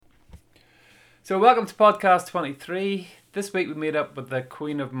So welcome to podcast 23. This week we meet up with the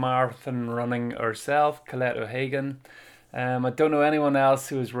queen of marathon running herself, Collette O'Hagan. I don't know anyone else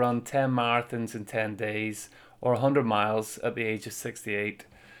who has run 10 marathons in 10 days or 100 miles at the age of 68. It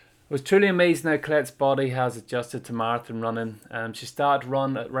was truly amazing how Colette's body has adjusted to marathon running. She started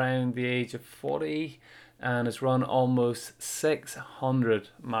run at around the age of 40 and has run almost 600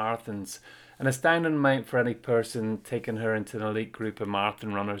 marathons. An astounding amount for any person, taking her into an elite group of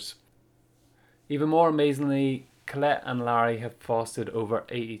marathon runners. Even more amazingly, Collette and Larry have fostered over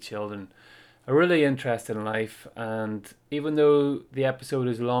 80 children. A really interesting life, and even though the episode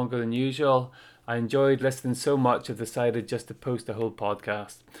is longer than usual, I enjoyed listening so much I've decided just to post a whole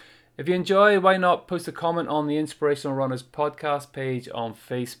podcast. If you enjoy, why not post a comment on the Inspirational Runners podcast page on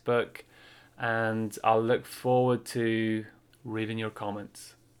Facebook, and I'll look forward to reading your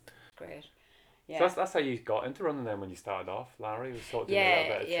comments. Great. Yeah. So that's how you got into running then when you started off. Larry was sort of doing a little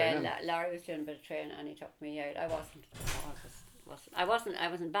bit of training. Larry was doing a bit of training and he took me out. I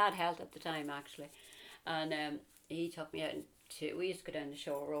wasn't bad health at the time actually, and he took me out to. We used to go down the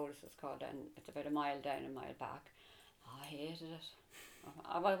Shore Road, as it's called, and it's about a mile down, a mile back. Oh, I hated it.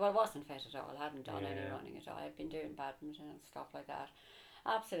 I wasn't fit at all. I hadn't done any running at all. I'd been doing badminton and stuff like that.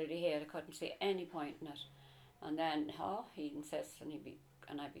 Absolutely hated it. I couldn't see any point in it. And then he'd insist, and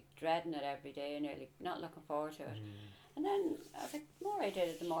I'd be dreading it every day, nearly not looking forward to it. And then I was like, the more I did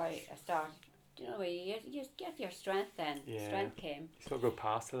it, the more I started. You know, you get your strength then. Yeah. Strength came. You sort of go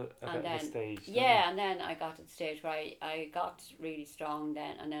past it a bit of a stage. And then I got to the stage where I got really strong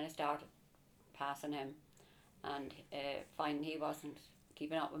then, and then I started passing him, and finding he wasn't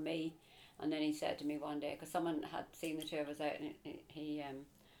keeping up with me. And then he said to me one day, because someone had seen the two of us out, and he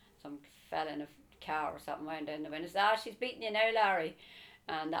some fella in a car or something went down the window and said, she's beating you now, Larry.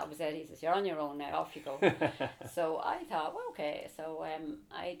 And that was it. He says, you're on your own now, off you go. So I thought, well, okay. So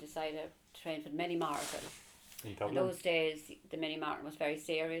I decided to train for the mini marathon. In those days, the mini marathon was very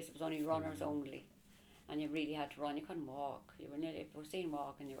serious. It was only runners only. And you really had to run. You couldn't walk. You were nearly, if you were seen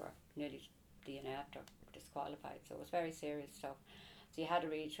walking, you were nearly DNF'd or disqualified. So it was very serious stuff. So you had to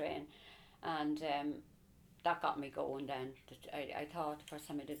really train. And that got me going then. I thought the first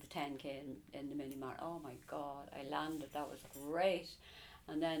time I did the 10K in the mini marathon, oh my God, I landed. That was great.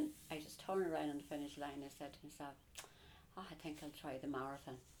 And then I just turned around on the finish line and I said to myself, I think I'll try the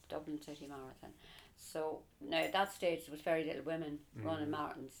marathon, Dublin City Marathon. So now at that stage there was very little women running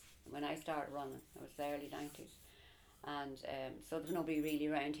marathons. When I started running, it was the early 90s. And so there's nobody really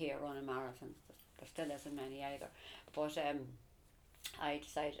around here running marathons. There still isn't many either. But I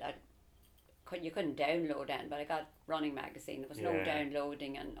decided you couldn't download it, but I got Running Magazine. There was no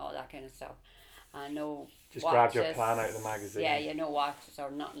downloading and all that kind of stuff. No just watches. Grab your plan out of the magazine. Yeah, no watches or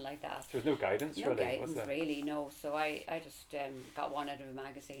nothing like that. There was no guidance no really, guidance, was there? Really, no. So I just got one out of a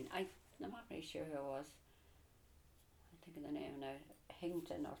magazine. I'm not really sure who it was. I'm thinking the name now.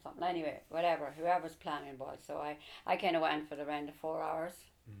 Hinton or something. Anyway, whatever. Whoever's planning was. So I kind of went for the round of 4 hours.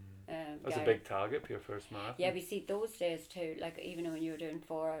 That's a big target for your first marathon. Yeah, we see those days too. Like even when you were doing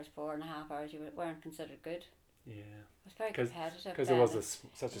 4 hours, 4.5 hours, you weren't considered good. Yeah. It was very competitive. Because it was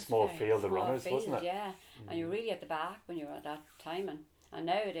such a small field of runners, wasn't it? Yeah, and you're really at the back when you were at that time, and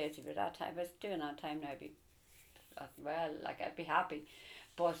nowadays if you're that time, if I was doing that time now, I'd be I'd be happy,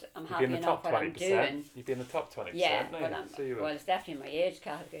 but I'm happy enough what I'm doing. You'd be in the top 20%. Yeah, now. Well, it's definitely my age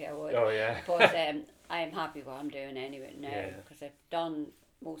category. I would. Oh yeah. But I'm happy what I'm doing anyway now because I've done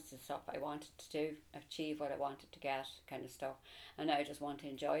most of the stuff I wanted to do, achieve what I wanted to get, kind of stuff, and now I just want to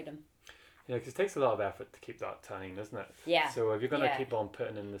enjoy them. Yeah, because it takes a lot of effort to keep that time, doesn't it? Yeah. So if you're going to keep on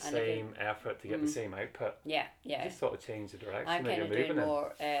putting in the same effort to get the same output, you just sort of change the direction I'm that you're kind of moving doing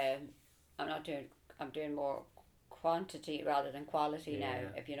more. I'm doing more quantity rather than quality now,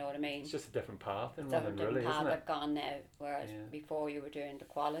 if you know what I mean. It's just a different path in it's running, really, path isn't it? I've gone now, whereas before you were doing the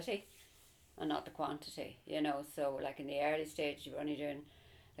quality and not the quantity, you know. So like in the early stage, you were only doing,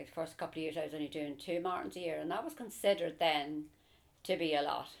 like the first couple of years, I was only doing 2 marathons a year, and that was considered then to be a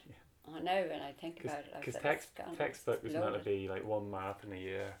lot. Yeah. I know when I think about it. Because textbook was meant to be like 1 marathon a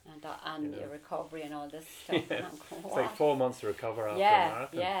year. And your recovery and all this stuff. It's like 4 months to recover after a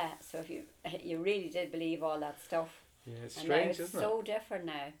marathon. Yeah, so if you really did believe all that stuff. Yeah, it's strange, isn't it? It's so different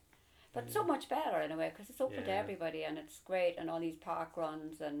now. But so much better in a way, because it's open to everybody and it's great, and all these park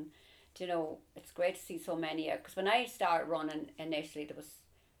runs, and you know, it's great to see so many. Because when I started running initially, there was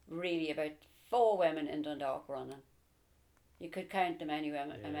really about 4 women in Dundalk running. You could count them anywhere,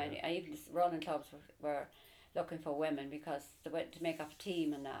 and even running clubs were looking for women because they went to make up a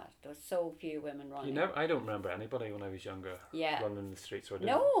team and that. There was so few women running. I don't remember anybody when I was younger running the streets. Or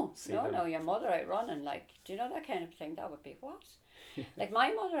no, your mother out running, like, do you know that kind of thing? That would be what? Like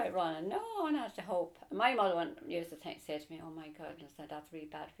my mother I'd run and no one has to hope. My mother used to say to me, oh my goodness, that's really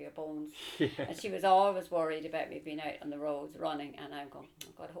bad for your bones. Yeah. And she was always worried about me being out on the roads running, and I'm going,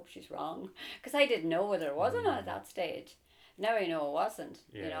 oh God, I hope she's wrong. Because I didn't know whether it was or not at that stage. Now I know it wasn't.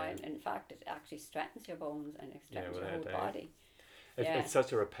 Yeah. You know, in fact, it actually strengthens your bones and it strengthens your without whole a doubt. body. It's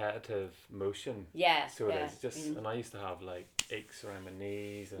such a repetitive motion. Yeah. So it is just, and I used to have like aches around my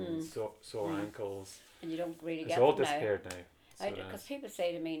knees and sore ankles. And you don't really It's get all them now. disappeared now. Because people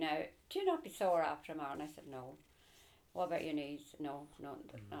say to me now, do you not be sore after a marathon? I said, no. What about your knees? No,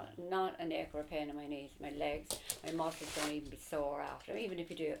 not an ache or a pain in my knees, my legs, my muscles don't even be sore after. Even if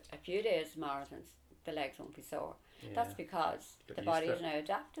you do a few days marathons, the legs won't be sore. Yeah. That's because the body is now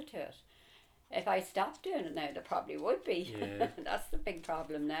adapted to it. If I stopped doing it now, there probably would be. Yeah. That's the big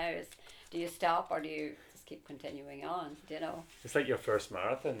problem now is, do you stop or do you just keep continuing on, do you know? It's like your first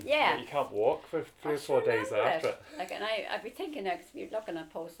marathon. Yeah. You can't walk for 3 or 4 days after it. Like, and I'd be thinking now, because you're looking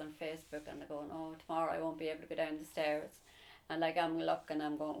at posts on Facebook and they're going, oh, tomorrow I won't be able to go down the stairs. And like I'm looking,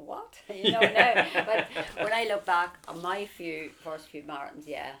 I'm going, what? You know, now. But when I look back on my first few marathons,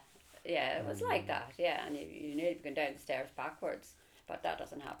 it was like that, and you nearly going down the stairs backwards. But that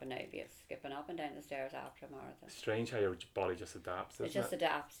doesn't happen now. You're skipping up and down the stairs after a marathon. Strange how your body just adapts, isn't it? It just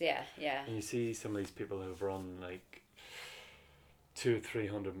adapts, yeah. And you see some of these people who've run like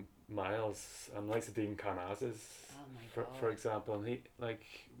 200-300 miles, and like Dean Karnazes, for example, and he, like,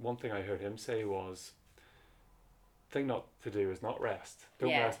 one thing I heard him say was, thing not to do is not rest. Don't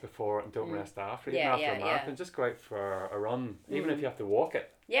rest before and don't rest after. Even after a marathon, just go out for a run, even if you have to walk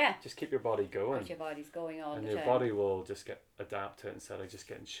it. Yeah. Just keep your body going. Because your body's going all the time. And your body will just adapt to it instead of just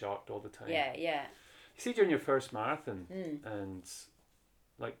getting shocked all the time. Yeah. You see, during your first marathon, and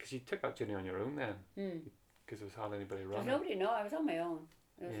like, because you took that journey on your own then, because there was hardly anybody running. There's nobody, no, I was on my own.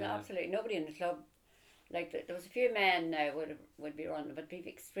 There was absolutely nobody in the club. Like, there was a few men now would be running, but be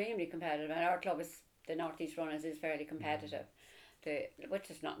extremely competitive. And our club the Northeast Runners is fairly competitive.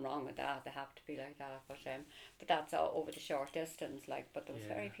 Which is nothing wrong with that. They have to be like that, but that's all over the short distance. Like, but there was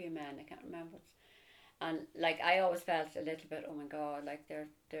very few men. I can't remember. And like I always felt a little bit, oh my God, like they're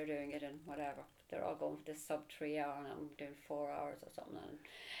doing it in whatever. They're all going for this sub 3 hour, and I'm doing 4 hours or something. And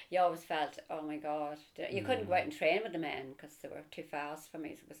you always felt, oh my God, you couldn't go out and train with the men because they were too fast for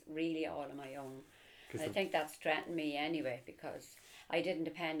me. So it was really all on my own. And I think that strengthened me anyway because I didn't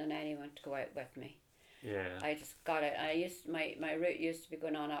depend on anyone to go out with me. Yeah. I just got it. My route used to be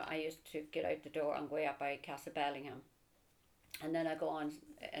going on. I used to get out the door and go up by Castle Bellingham, and then I go on,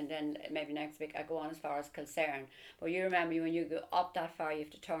 and then maybe next week I go on as far as Kilcerne. But you remember when you go up that far, you have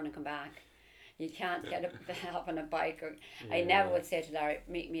to turn and come back. You can't get up on a bike. Or I never would say to Larry,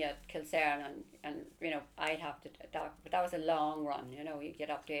 meet me at Kilcerne, and you know I'd have to. But that was a long run. You know, you get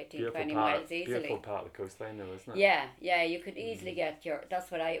up to 20 miles easily. Beautiful part of the coastline, though, isn't it? Yeah. You could easily get your.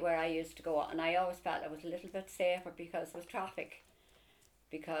 That's where I used to go, and I always felt it was a little bit safer because there was traffic.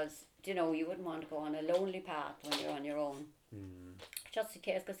 Because you know you wouldn't want to go on a lonely path when you're on your own. Just in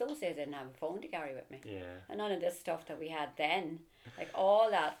case, because those days I didn't have a phone to carry with me. Yeah. And none of this stuff that we had then, like all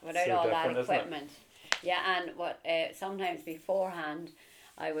that, without all that equipment. Yeah, and what sometimes beforehand,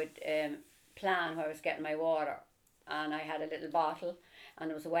 I would plan where I was getting my water, and I had a little bottle, and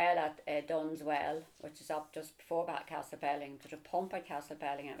there was a well at Dunn's Well, which is up just before Castle Belling. There's a pump at Castle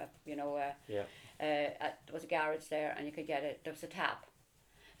Belling, you know. There was a garage there, and you could get it. There was a tap.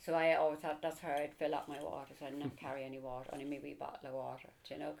 So I always thought that's how I'd fill up my water, so I didn't carry any water, only my wee bottle of water,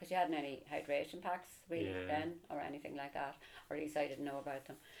 you know, because you hadn't any hydration packs really then, or anything like that, or at least I didn't know about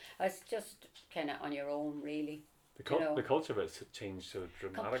them. I was just kind of on your own, really. The culture of it's changed so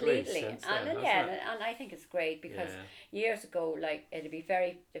dramatically since then, and I think it's great because years ago, like it'd be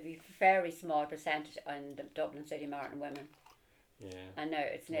very small percentage on the Dublin City Marathon women. Yeah. And now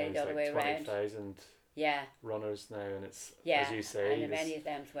it's nearly the other way around. 20,000 runners now, and it's as you say, and many of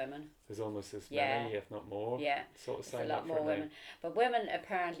them's women. There's almost as many, if not more. Yeah, sort of there's a lot more women. But women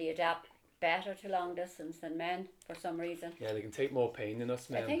apparently adapt better to long distance than men for some reason. Yeah, they can take more pain than us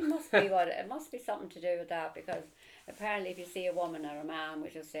men. I think it must be something to do with that, because apparently if you see a woman or a man,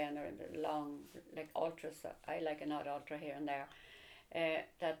 which is saying they're in the long, like ultras, I like an odd ultra here and there,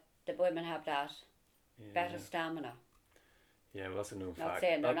 that the women have that better stamina. Yeah, well, that's a known fact. Not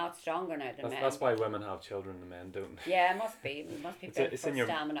saying they're not stronger now than men. That's why women have children and men don't. Yeah, it must be. It must be better for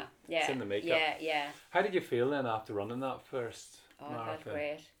stamina. Yeah. It's in the makeup. Yeah. How did you feel then after running that first marathon? I felt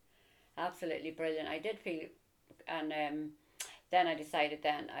great. Absolutely brilliant. I did feel, and then I decided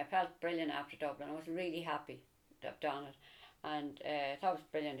I felt brilliant after Dublin. I was really happy to have done it. And I thought it was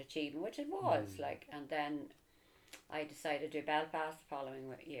a brilliant achievement, which it was. And then I decided to do Belfast the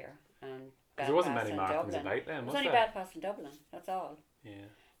following year. And Because there wasn't many Belfast and marathons Dublin. about then, It was was only there? Belfast and Dublin, that's all. Yeah.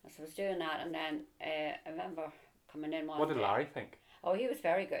 So I was doing that, and then I remember coming in one What did day. Larry think? Oh, he was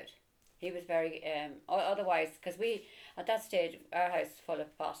very good. He was very, otherwise, because we, at that stage, our house was full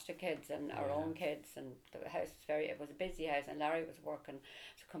of foster kids and our own kids, and the house was it was a busy house, and Larry was working.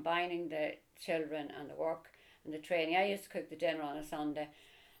 So combining the children and the work and the training, I used to cook the dinner on a Sunday,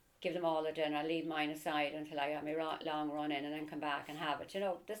 give them all the dinner, I'd leave mine aside until I had my long run in, and then come back and have it,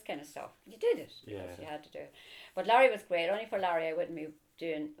 this kind of stuff. You did it, because you had to do it. But Larry was great. Only for Larry I wouldn't be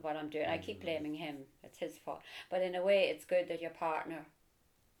doing what I'm doing. I keep blaming him. It's his fault. But in a way, it's good that your partner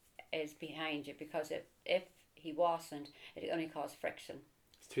is behind you, because if he wasn't, it only caused friction.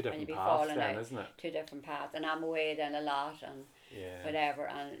 It's two and you'd different be paths falling then, out. isn't it? Two different paths, and I'm away then a lot and Yeah. whatever,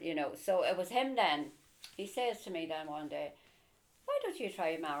 and so it was him then. He says to me then one day, why don't you try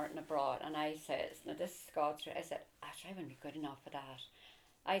a marathon abroad? And I says, now this is God's truth. I said, actually I wouldn't be good enough for that.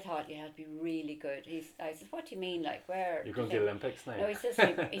 I thought you had to be really good. I said, what do you mean, like where? You're going to the Olympics now? No, he says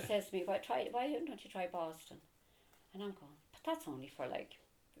to me, why don't you try Boston? And I'm going, but that's only for like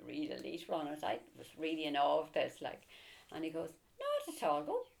real elite runners. I was really in awe of this, like, and he goes, not at all,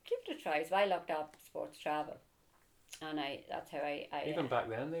 go give it a try. So I looked up sports travel, and that's how I Even back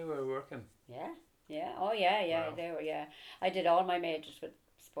then they were working. yeah, oh yeah, Wow. they were, I did all my majors with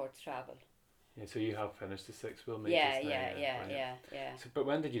sports travel. Yeah, so you have finished the 6 wheel majors now. Yeah. So, but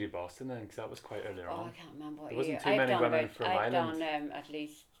when did you do Boston then? Because that was quite early Oh, on. I can't remember what There wasn't year. too many women from I've Ireland. done at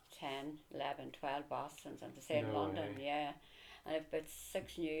least 10, 11, 12 Bostons, and the same No London, way. yeah. And I've got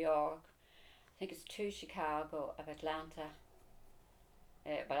 6 New York. I think it's 2 Chicago, of Atlanta.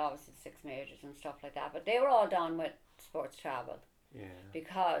 But obviously 6 majors and stuff like that. But they were all done with sports travel. Yeah.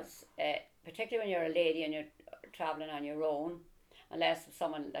 Because particularly when you're a lady and you're travelling on your own, unless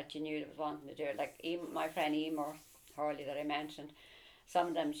someone that you knew that was wanting to do it, like my friend Emer Hurley that I mentioned, some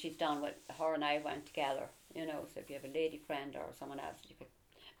of them she's done with her, and I went together, so if you have a lady friend or someone else you could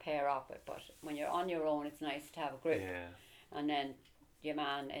pair up with. But when you're on your own, it's nice to have a group. Yeah. And then your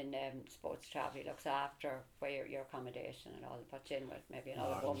man in sports travel, he looks after for your accommodation and all, put you in with maybe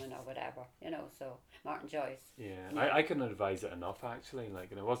another woman or whatever, so Martin Joyce. Yeah. I couldn't advise it enough, actually.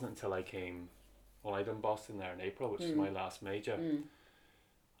 Like, and it wasn't until I came, I done Boston there in April, which was my last major.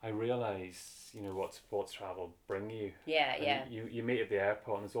 I realised, what sports travel bring you. Yeah, and yeah. You meet at the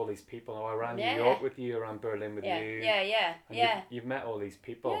airport and there's all these people. I ran New York with you, I ran Berlin with you. Yeah. And you've met all these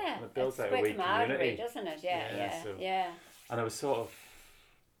people. Yeah, And it builds it's out a wee community. doesn't it? Yeah. And I was sort of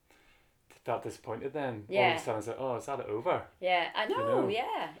felt disappointed then. Yeah. All of a sudden I was like, oh, is that over? Yeah, I know,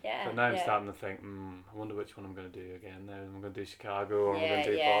 yeah. But now I'm starting to think, I wonder which one I'm going to do again now. I'm going to do Chicago or I'm going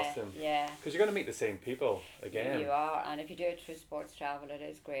to do Boston. Yeah. Because you're going to meet the same people again. You are, and if you do it through sports travel, it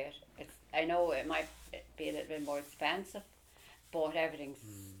is great. I know it might be a little bit more expensive, but everything's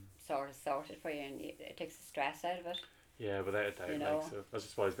sort of sorted for you, and it takes the stress out of it. Yeah, without a doubt. So that's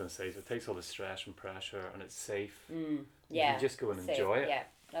just what I was going to say. So it takes all the stress and pressure, and it's safe. You can just go and enjoy it. Yeah,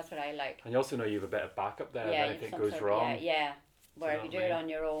 that's what I like. And you also know you have a bit of backup there if anything goes wrong. Yeah. Where if you do it on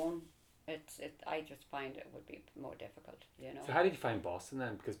your own, I just find it would be more difficult, So how did you find Boston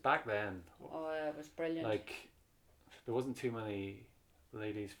then? Because back then, it was brilliant. Like, there wasn't too many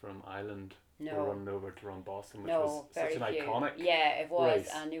ladies from Ireland who were running over to run Boston, which was such an iconic it was race.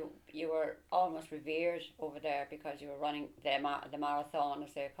 And you were almost revered over there because you were running the marathon,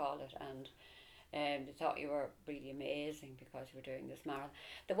 as they call it, and they thought you were really amazing because you were doing this marathon.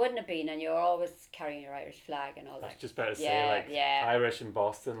 There wouldn't have been, and you were always carrying your Irish flag and all that. I was just about to say, Irish in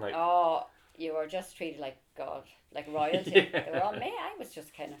Boston, like... Oh, you were just treated like God, like royalty. They were on me. I was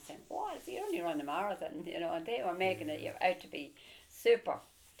just kind of saying, what, if you only run a marathon, and they were making it out to be super.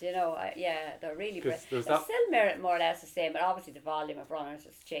 They're really brilliant. It's still more or less the same, but obviously the volume of runners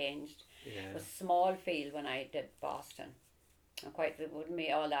has changed. It was small field when I did Boston. And it wouldn't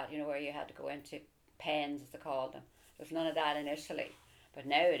be all that, where you had to go into pens, as they called them. There was none of that initially. But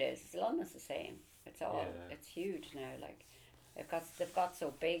now it is. London's the same. It's huge now. Like, they've got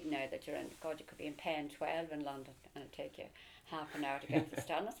so big now that you could be in pen 12 in London and it'd take you half an hour to get to the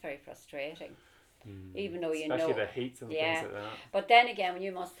stand. That's very frustrating. Even though especially the heat and things like that. But then again,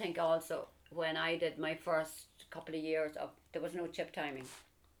 you must think also, when I did my first couple of years there was no chip timing.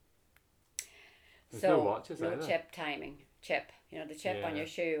 There's no watches either. No chip timing. Chip, the chip on your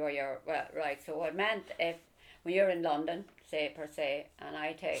shoe or your right. So it meant when you're in London, per se, and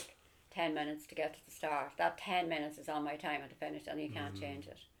I take 10 minutes to get to the start, that 10 minutes is on my time at the finish, and you can't change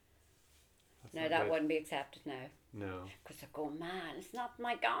it. That wouldn't be accepted now. No. Because they're going, man, it's not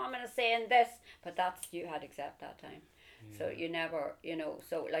my garment is saying this, but you had to accept that time. So you never,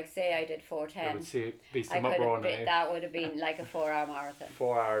 so like say I did It 4:10, would see, be I some could uproar have been, now. that would have been like a 4 hour marathon.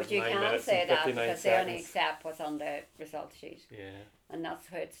 4 hours, But you 9 can't minutes, say and that 59 because they only seconds. accept what's on the result sheet. Yeah. And that's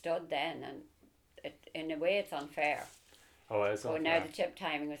how it stood then. And in a way, it's unfair. Oh, it is But unfair. now the chip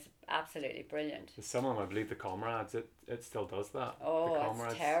timing was absolutely brilliant. Some of them, I believe, the Comrades, it still does that. Oh, The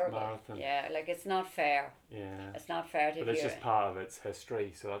Comrades it's terrible. marathon. Yeah, like it's not fair. Yeah. It's not fair to But it's just part of its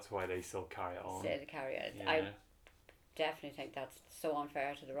history, so that's why they still carry it on. say to carry it. Yeah. I definitely think that's so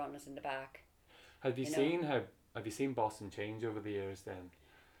unfair to the runners in the back. Have you seen Boston change over the years then?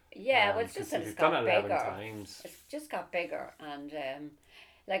 Yeah, well, it's just that it's you've done got it 11 bigger. times. It's just got bigger, and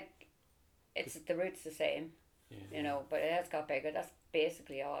like it's the route's the same, Yeah. but it has got bigger. That's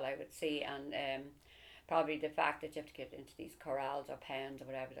basically all I would see, and probably the fact that you have to get into these corrals or pens or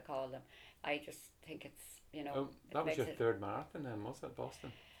whatever they call them. I just think it's Oh, that was your third marathon then, was it,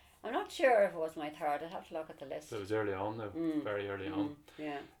 Boston? I'm not sure if it was my third. I'd have to look at the list. So it was early on though, very early on.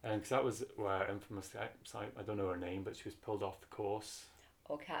 Yeah. And because that was where infamous, I don't know her name, but she was pulled off the course.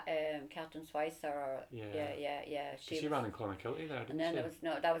 Oh, Captain Schweitzer. Or, yeah. She ran in Clonakilty there, didn't and then she?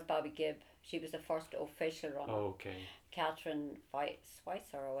 that was Bobby Gibb. She was the first official runner. Oh, okay. Catherine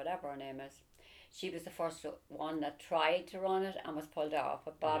Schweitzer or whatever her name is. She was the first one that tried to run it and was pulled off,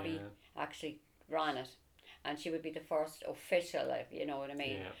 but Bobby actually ran it, and she would be the first official, if you know what I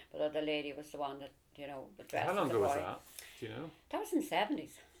mean. Yeah. But the other lady was the one that dressed. How long as a ago was boy. that? Do you know? That was in the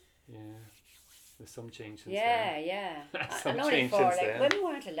 70s. Yeah. There's some change since Yeah, then. yeah. Some and only change for since like then. women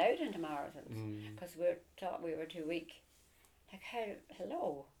weren't allowed into marathons because we were taught we were too weak. Like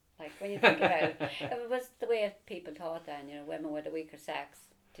hello. Like when you think about it, it was the way people thought then. Women were the weaker sex.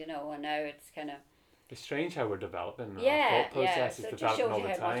 And now it's kind of. It's strange how we're developing. Our Yeah, thought process is So it just developing shows all you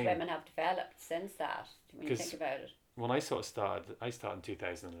the how much time. women have developed since that. When you think about it. When I sort of started, I started in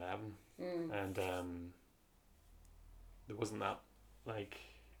 2011, and there wasn't that, like,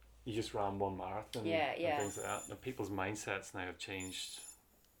 you just ran one marathon and things like that. And people's mindsets now have changed.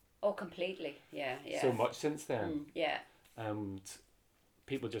 Oh, completely. Yeah. So much since then. Yeah. And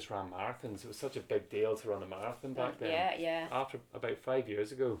people just ran marathons. It was such a big deal to run a marathon back then. Yeah. After about 5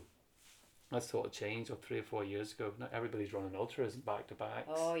 years ago, that sort of changed, or 3 or 4 years ago. Now everybody's running ultras and back to backs.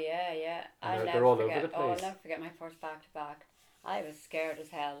 Oh yeah. They're all over the place. I'll never forget my first back to back. I was scared as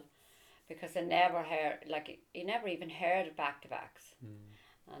hell because I never heard, you never even heard of back to backs.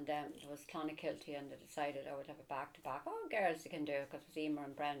 And there was Clonakilty, and they decided I would have a back to back. Oh, girls, they can do it, because it was Emer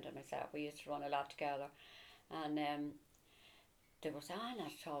and Brenda and myself. We used to run a lot together, and they were saying,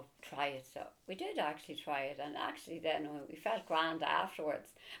 "Not so try it." So we did actually try it, and actually then we felt grand afterwards.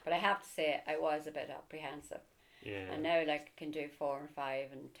 But I have to say I was a bit apprehensive. Yeah. And now I can do 4 and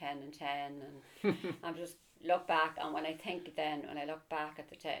 5 and 10 and 10, and I'm just look back, and when I look back at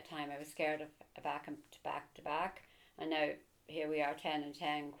the time, I was scared of a back to back, and now here we are, 10 and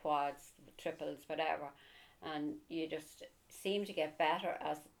 10, quads, triples, whatever, and you just seem to get better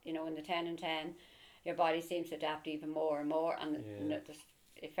as in the 10 and 10, your body seems to adapt even more and more, and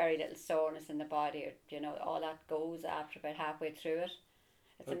there's very little soreness in the body. All that goes after about halfway through it.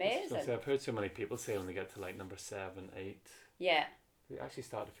 It's amazing. I've heard so many people say when they get to 7, 8. Yeah. They actually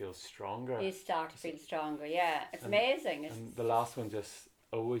start to feel stronger. You start to feel stronger. Yeah, it's amazing. And the last one just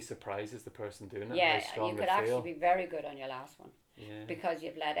always surprises the person doing it. Yeah, how strong you could they actually feel. be very good on your last one. Yeah. Because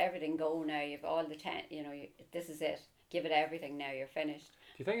you've let everything go now. You've all the time. This is it. Give it everything now. You're finished.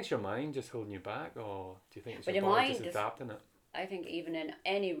 Do you think it's your mind just holding you back, or do you think it's But your your body mind just is- adapting it? I think even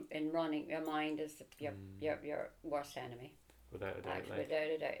in running, your mind is your worst enemy. Without a doubt. Actually, without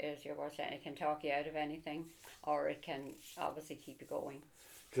a doubt, it is your worst enemy. It can talk you out of anything, or it can obviously keep you going.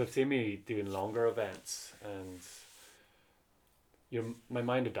 Because I've seen me doing longer events, and my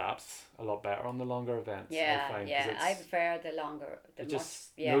mind adapts a lot better on the longer events. Yeah, I find, I prefer the longer. It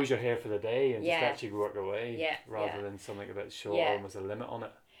just knows you're here for the day and just lets you work away. Yeah, rather than something a bit short, almost a limit on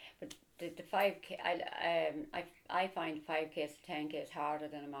it. But the 5K, I find 5Ks to 10K is harder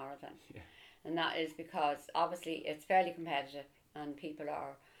than a marathon. Yeah. And that is because obviously it's fairly competitive, and people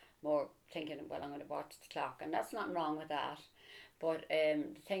are more thinking, well, I'm going to watch the clock, and that's nothing wrong with that. But the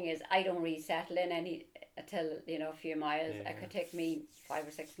thing is, I don't really settle in until a few miles. Yeah. It could take me 5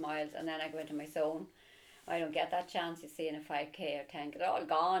 or 6 miles, and then I go into my zone. I don't get that chance, you see, in a 5K or 10K. It's all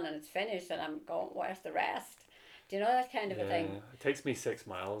gone and it's finished, and I'm going, where's the rest? Do you know that kind of a thing? It takes me 6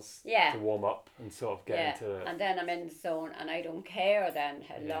 miles Yeah. to warm up and sort of get into it. And then I'm in the zone, and I don't care then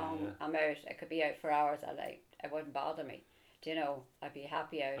how long I'm out. I could be out for hours, it wouldn't bother me. Do you know, I'd be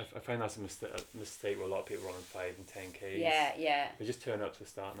happy out. I find that's a mistake with a lot of people running 5 and 10Ks. Yeah. They just turn up to the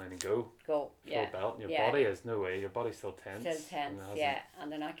start line and go. Full belt. And your body has no way. Your body's still tense. And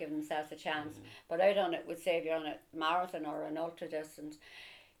they're not giving themselves a chance. But out on it, would say if you're on a marathon or an ultra distance,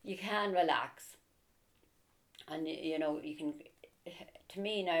 you can relax. And you know, you can. To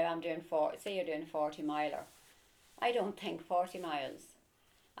me now, I'm doing say you're doing 40 miler. I don't think 40 miles.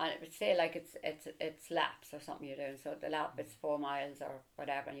 And it would say like it's laps or something you're doing. So the lap is 4 miles or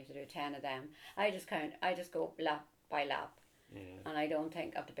whatever, and you have to do 10 of them. I just go lap by lap. Yeah. And I don't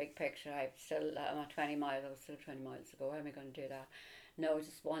think of the big picture. I'm at 20 miles. I was still 20 miles to go. How am I going to do that? No,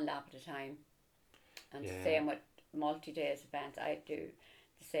 just one lap at a time. And the same with multi-days events. I do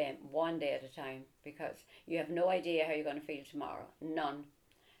the same, one day at a time, because you have no idea how you're going to feel tomorrow. None.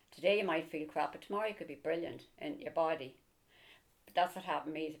 Today you might feel crap, but tomorrow you could be brilliant in your body. But that's what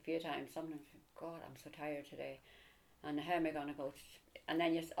happened to me a few times. Sometimes, God, I'm so tired today. And how am I going to go? And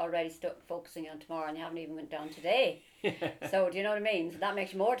then you're already focusing on tomorrow, and you haven't even went down today. So do you know what I mean? So that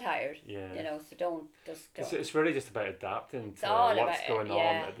makes you more tired. Yeah. You know, so don't. It's really just about adapting to what's going on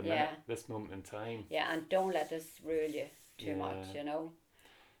at the minute, this moment in time. Yeah, and don't let this rule you too much. You know.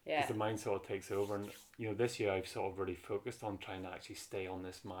 Yeah. Because the mind sort of takes over, and you know, this year I've sort of really focused on trying to actually stay on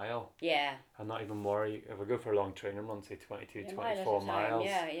this mile. Yeah. And not even worry if I go for a long training run, say 22, 24 miles.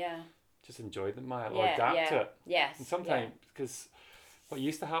 Yeah. Just enjoy the mile or adapt to it. Yes. And sometimes, because what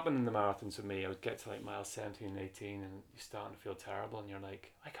used to happen in the marathons with me, I would get to like mile 17 and 18 and you're starting to feel terrible and you're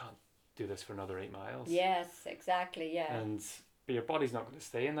like, I can't do this for another 8 miles. Yes, exactly, yeah. But your body's not going to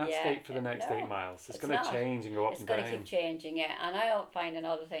stay in that state for the next 8 miles. It's going to change and go up and down. It's going to keep changing, yeah. And I find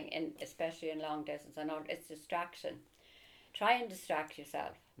another thing, especially in long distance, I know it's distraction. Try and distract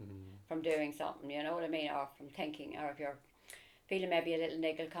yourself from doing something, you know what I mean, or from thinking, or if you're feeling maybe a little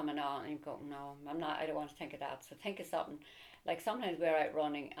niggle coming on and you go, no, I don't want to think of that. So think of something. Like sometimes we're out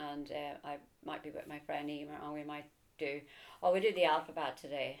running and I might be with my friend Emer and we might do the alphabet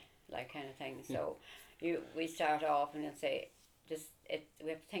today, like kind of thing. So we start off and then say, we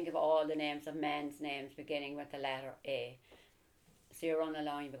have to think of all the names of men's names beginning with the letter A. So you're running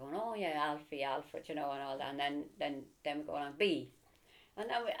along, you'll be going, oh yeah, Alfie, Alfred, you know, and all that. And then we go on B. And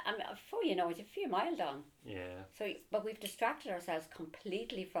now, before you know it, a few miles on. Yeah. So, but we've distracted ourselves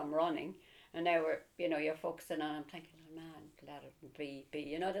completely from running. And now you're focusing on, I'm thinking, oh man, let it be,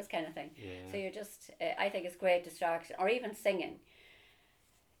 you know, this kind of thing. Yeah. So you're just, I think it's great distraction. Or even singing.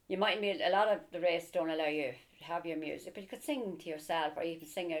 You might mean, a lot of the races don't allow you to have your music, but you could sing to yourself or even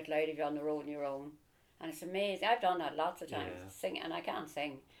sing out loud if you're on the road on your own. And it's amazing. I've done that lots of times. Sing, and I can't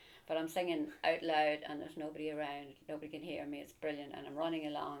sing. But I'm singing out loud and there's nobody around. Nobody can hear me. It's brilliant. And I'm running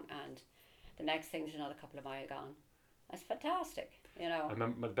along and the next thing's another couple of miles gone. It's fantastic, you know. I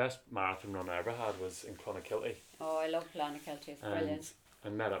remember my best marathon run I ever had was in Clonakilty. Oh, I love Clonakilty. It's brilliant. I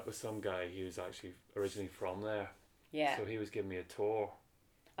met up with some guy who was actually originally from there. Yeah. So he was giving me a tour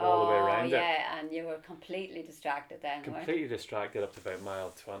all the way around it. Yeah, and you were completely distracted then. Completely distracted up to about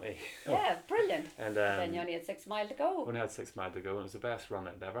mile 20. Yeah, brilliant. And then you only had 6 miles to go. Only had 6 miles to go, and it was the best run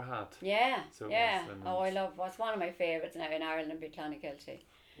I'd ever had. Yeah, so yeah. What's one of my favourites now in Ireland would be Clonakilty.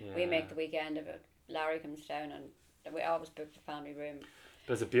 Yeah. We make the weekend of it. Larry comes down and we always book the family room.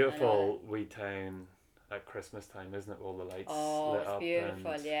 But it's a beautiful wee town at Christmas time, isn't it? All the lights lit up. Oh, it's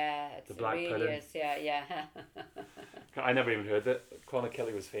beautiful, yeah. The black really pudding. Is, yeah. I never even heard that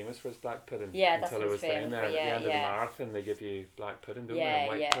Clonakilty was famous for its black pudding. Yeah, until I was down there at the end of the marathon. They give you black pudding, don't they? And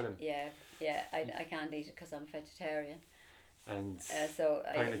white pudding. Yeah. I can't eat it because I'm vegetarian. And so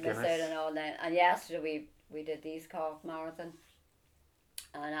I missed out on all that. And yesterday we did the East Cork Marathon.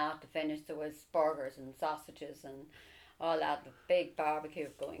 And after finish there was burgers and sausages and all that, the big barbecue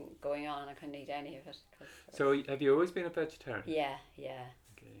going on. I couldn't eat any of it. So have you always been a vegetarian? Yeah.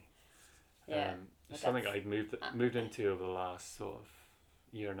 Okay. Yeah. It's something I've moved into over the last sort of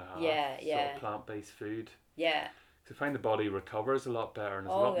year and a half. Yeah. Sort of plant-based food. Yeah. So I find the body recovers a lot better and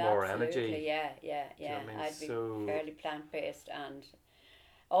there's a lot more energy. Yeah. Do you know what I mean? I'd be fairly plant-based and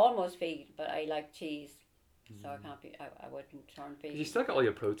almost vegan, but I like cheese. So I can't be. I wouldn't turn vegan. You still get all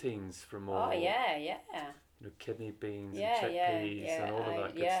your proteins from all. Oh yeah. You know, kidney beans and chickpeas and all of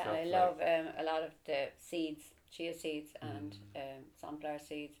that good stuff. I love a lot of the seeds, chia seeds and sunflower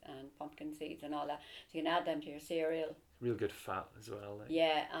seeds and pumpkin seeds and all that. So you can add them to your cereal. Real good fat as well. Like.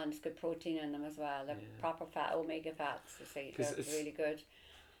 Yeah, and it's good protein in them as well. They're proper fat, omega fats. You see, they're really good.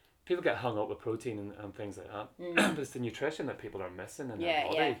 People get hung up with protein and things like that, but it's the nutrition that people are missing in their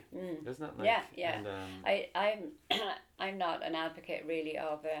body, isn't it? Like, yeah. And, I'm not an advocate really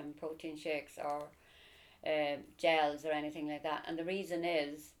of protein shakes or gels or anything like that, and the reason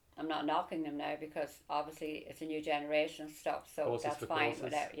is I'm not knocking them now because obviously it's a new generation of stuff, so Horses that's for fine. courses.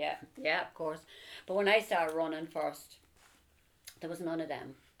 Without, yeah, of course. But when I started running first, there was none of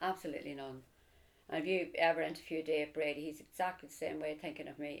them. Absolutely none. And if you ever interview Dave Brady, he's exactly the same way thinking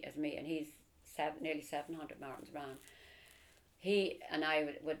of me as me, and he's nearly 700 marathons around. He and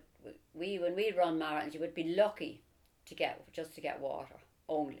I when we'd run marathons, you would be lucky to get water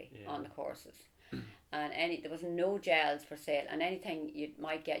only on the courses. And there was no gels for sale, and anything you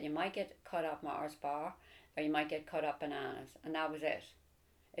might get cut up Mars bar, or you might get cut up bananas, and that was it.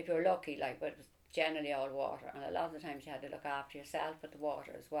 If you were lucky, but it was generally all water, and a lot of the times you had to look after yourself with the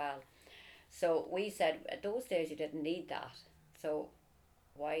water as well. So we said at those days you didn't need that, so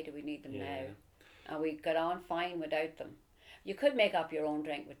why do we need them now? And we got on fine without them. You could make up your own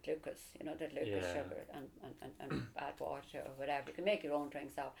drink with glucose, the glucose sugar and add water to it or whatever. You can make your own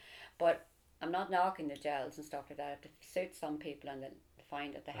drinks up, but I'm not knocking the gels and stuff like that. It suits some people and they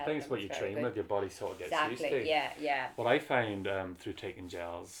find that they help. I think it's what you train with, your body sort of gets used to. Yeah. What I find through taking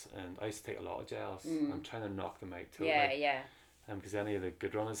gels, and I used to take a lot of gels, I'm trying to knock them out totally. Yeah. Because any of the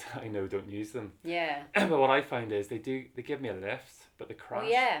good runners I know don't use them. Yeah. But what I find is they give me a lift, but the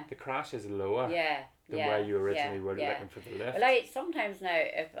crash is lower than where you originally were looking for the lift. Well, sometimes now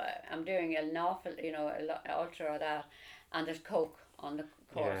if I'm doing an awful, ultra or that, and there's Coke on the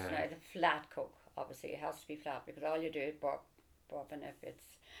course, now the flat Coke, obviously it has to be flat because all you do is burp, and if it's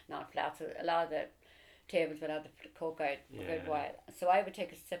not flat, so a lot of the tables would have the Coke out for a good while. So I would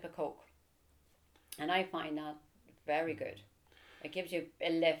take a sip of Coke, and I find that very good. It gives you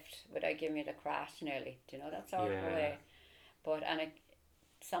a lift without giving you the crash nearly. Do you know that sort of way? But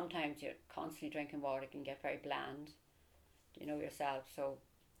sometimes you're constantly drinking water can get very bland. You know yourself, so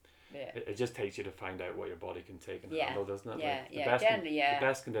it just takes you to find out what your body can take and handle, doesn't it? The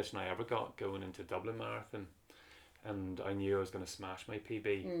best condition I ever got going into Dublin Marathon, and I knew I was going to smash my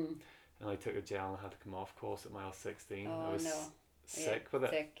PB, and I took a gel and I had to come off course at mile 16. I was sick with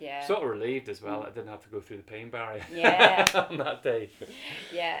it. Sort of relieved as well. I didn't have to go through the pain barrier on that day.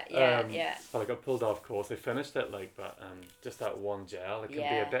 But I got pulled off course. I finished it but just that one gel, it can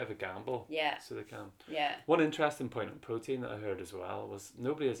be a bit of a gamble. So they can. One interesting point on protein that I heard as well was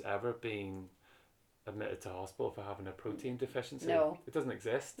nobody has ever been admitted to hospital for having a protein deficiency. No. It doesn't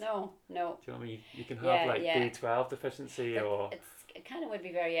exist. No. Do you know what I mean? You can have B12 deficiency it kind of would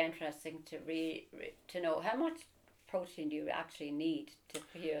be very interesting to know how much protein do you actually need to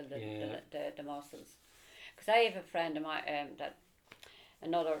heal the muscles. Because I have a friend of mine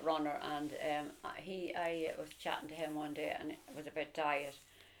another runner, and I was chatting to him one day, and it was about diet.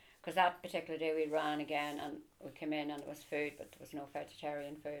 Because that particular day we ran again, and we came in and there was food, but there was no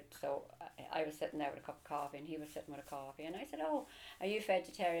vegetarian food. So I was sitting there with a cup of coffee, and he was sitting with a coffee, and I said, "Oh, are you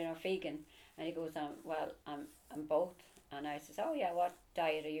vegetarian or vegan?" And he goes, "Well, I'm both." And I says, "Oh yeah, what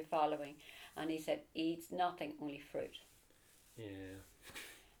diet are you following?" And he said, "Eats nothing, only fruit."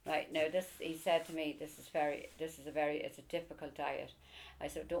 Right, now he said to me, it's a difficult diet. I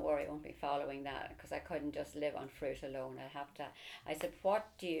said, "Don't worry, I won't be following that because I couldn't just live on fruit alone. I said, how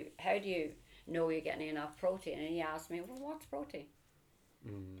do you know you're getting enough protein?" And he asked me, "Well, what's protein?"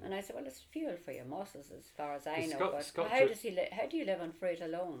 And I said, "Well, it's fuel for your muscles as far as I know. How do you live on fruit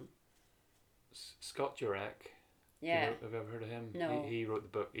alone?" Scott Jurek. Yeah. Have you ever heard of him? No. He wrote the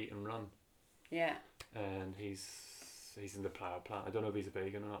book Eat and Run. Yeah. And he's in the power plant. I don't know if he's a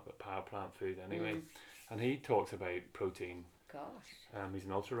vegan or not, but power plant food anyway. And he talks about protein. Gosh. He's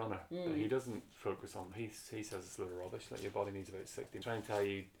an ultra runner, but he doesn't focus on. He says it's a little rubbish. Like your body needs about 60. I'm trying to tell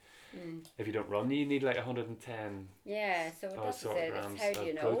you, if you don't run, you need like 110. Yeah. So that's it. It's how do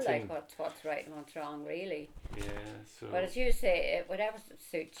you know what's right and what's wrong, really? Yeah. So. But as you say, whatever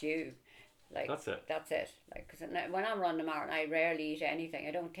suits you. That's it. Like, because when I'm running a marathon, I rarely eat anything.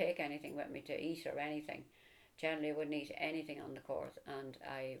 I don't take anything with me to eat or anything. Generally, I wouldn't eat anything on the course, and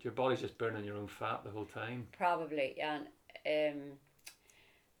your body's just burning your own fat the whole time. Probably, and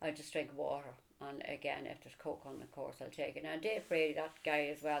I just drink water. And again, if there's Coke on the course, I'll take it. Now, Dave Brady, that guy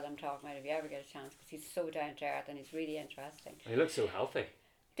as well, I'm talking about. If you ever get a chance, because he's so down to earth and he's really interesting. He looks so healthy.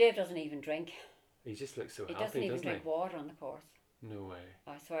 Dave doesn't even drink. He just looks so healthy. He doesn't even drink water on the course. No way.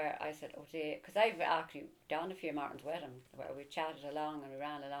 I swear, I said, "Oh dear," because I've actually done a few marathons with him where we chatted along and we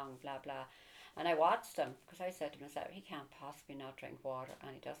ran along, blah blah, and I watched him because I said to myself, he can't possibly not drink water,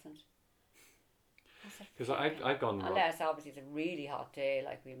 and he doesn't. Because I've gone unless obviously it's a really hot day,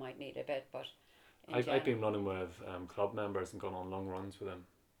 like we might need a bit, but I've been running with club members and gone on long runs with them.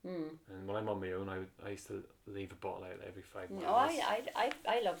 And when I'm on my own, I used to leave a bottle out every 5 miles. Oh,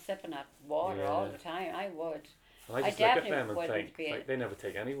 I love sipping that water all the time. I would. And I just look at them and think, like, they never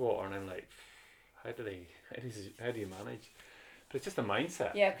take any water, and I'm like, how do you manage? But it's just a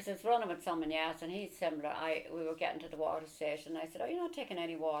mindset. Yeah, because it's running with someone else, and he's similar. We were getting to the water station, and I said, "Oh, you're not taking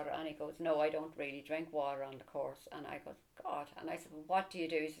any water?" And he goes, "No, I don't really drink water on the course." And I go, "God." And I said, "Well, what do you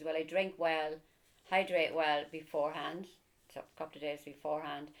do?" He says, "Well, I drink well, hydrate well beforehand, so a couple of days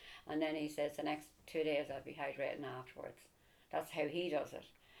beforehand, and then he says the next 2 days I'll be hydrating afterwards." That's how he does it.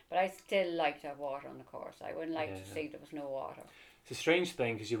 But I still like to have water on the course. I wouldn't like to see there was no water. It's a strange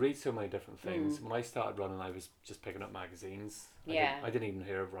thing because you read so many different things. When I started running, I was just picking up magazines. I didn't even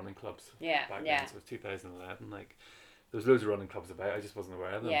hear of running clubs back then. So it was 2011. Like, there was loads of running clubs about. I just wasn't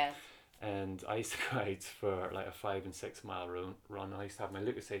aware of them. Yes. And I used to go out for like a 5 and 6 mile run. I used to have my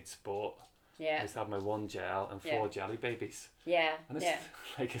Lucasade Sport. Yeah. I used to have my 1 gel and 4 jelly babies. Yeah. And it's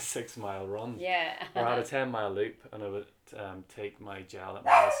like a 6 mile run. Yeah. Or I had a 10 mile loop, and I would take my gel at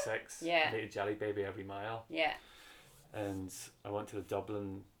mile 6. Yeah. And eat a jelly baby every mile. Yeah. And I went to the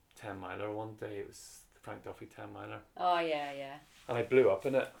Dublin 10 miler one day. It was the Frank Duffy 10 miler. Oh, yeah, yeah. And I blew up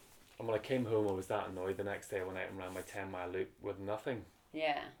in it. And when I came home, I was that annoyed. The next day I went out and ran my 10 mile loop with nothing.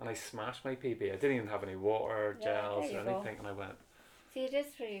 Yeah. And I smashed my PB. I didn't even have any water, gels or anything. And I went... See, it is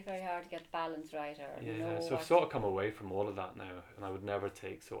really very hard to get the balance right. So I've sort of come away from all of that now. And I would never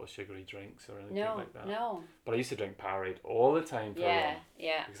take sort of sugary drinks or anything like that. No. But I used to drink Powerade all the time for a run.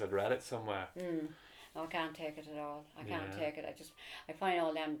 Yeah. Because I'd read it somewhere. I can't take it at all. I can't take it. I find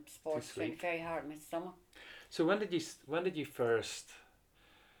all them sports drinks very hard on my stomach. So when did you first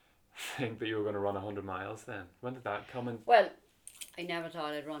think that you were going to run 100 miles then? When did that come in? Well, I never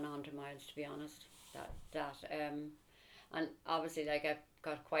thought I'd run 100 miles, to be honest. And obviously, like, I've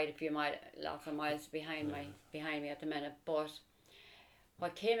got quite a few lots of miles behind me at the minute. But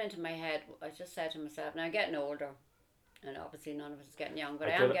what came into my head, I just said to myself, now I'm getting older. And obviously none of us is getting young, but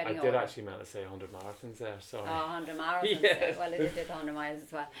I am getting older. I did actually meant to say 100 marathons there, sorry. Oh, 100 marathons. Yes. Well, I did 100 miles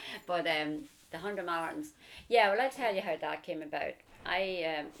as well. But the 100 marathons, well, I'll tell you how that came about.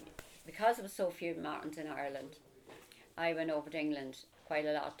 Because there was so few marathons in Ireland, I went over to England quite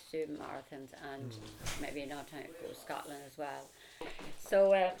a lot to do marathons, and maybe another time to go to Scotland as well.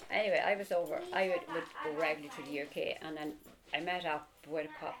 So anyway, I would go regularly to the UK, and then I met up with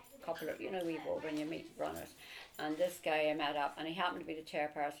a couple of, you go when you meet runners. And this guy I met up, and he happened to be the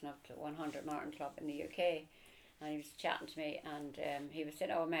chairperson of the 100 Marathon Club in the UK. And he was chatting to me, and he was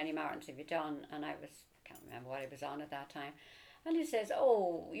saying, "Oh, how many marathons have you done?" And I can't remember what I was on at that time. And he says,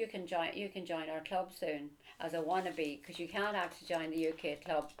 "Oh, you can join our club soon as a wannabe, because you can't actually join the UK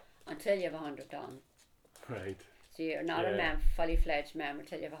club until you have 100 done." Right. So you're not a fully fledged member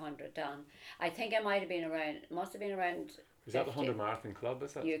until you have 100 done. I think it must have been around. Is that the 100 Marathon Club?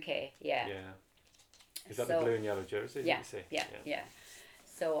 Is that UK? Yeah. Yeah. Is that the blue and yellow jersey? Yeah, yeah.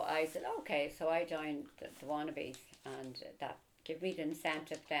 So I said, okay. So I joined the wannabes, and that gave me the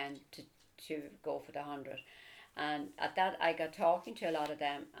incentive then to go for the 100. And at that, I got talking to a lot of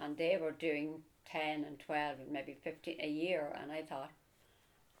them, and they were doing 10 and 12 and maybe 15 a year. And I thought,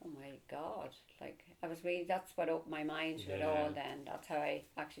 oh my God, that's what opened my mind to it all then. That's how I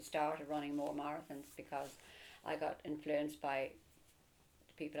actually started running more marathons, because I got influenced by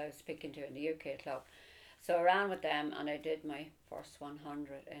the people I was speaking to in the UK club. So I ran with them, and I did my first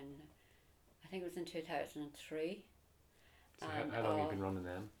 100 I think it was in 2003. So how long have you been running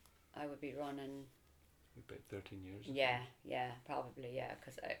them? I would be running... About 13 years? Yeah, probably, yeah,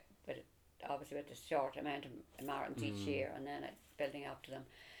 because obviously with the short amount of marathons each year, and then building up to them.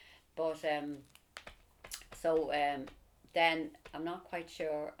 But then I'm not quite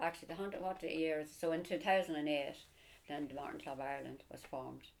sure, actually the 100, what the years, so in 2008, then the Marathon Club Ireland was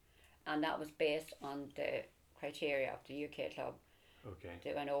formed. And that was based on the criteria of the UK club. Okay.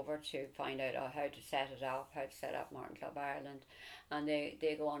 They went over to find out how to set it up, how to set up Marathon Club Ireland. And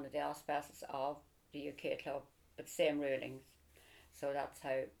they go under the auspices of the UK club, but same rulings. So that's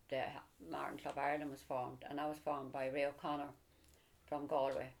how the Marathon Club Ireland was formed. And that was formed by Ray O'Connor from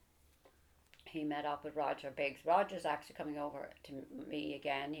Galway. He met up with Roger Biggs. Roger's actually coming over to me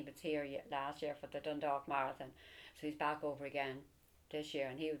again. He was here last year for the Dundalk Marathon. So he's back over again this year,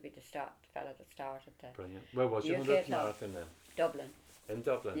 and he would be the fellow that started the... Brilliant. Where was your 100th marathon then? Dublin. In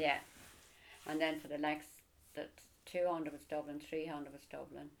Dublin? Yeah. And then for the next, the 200 was Dublin, 300 was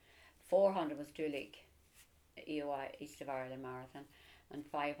Dublin, 400 was Duleek, EOI, East of Ireland Marathon, and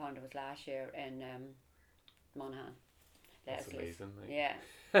 500 was last year in Monaghan. That's amazing. Like. Yeah.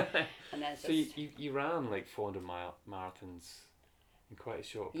 And then so you ran like 400 marathons in quite a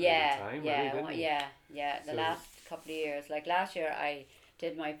short period of time, really, didn't you? The last couple of years, like last year I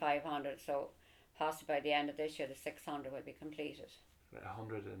did my 500, so possibly by the end of this year the 600 will be completed.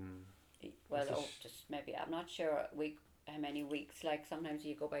 100 and... Well, just maybe, I'm not sure. how many weeks. Like sometimes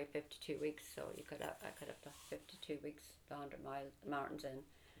you go by 52 weeks, so I could have the 52 weeks, the 100 mile marathons in.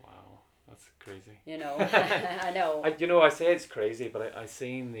 Wow, that's crazy. You know, I know. I say it's crazy, but I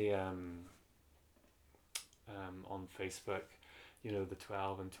seen the on Facebook, the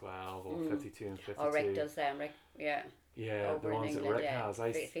 12 and 12 or 52 and 52. Oh, Rick does them. Rick, yeah. Yeah, Over the in ones England, that Rick has.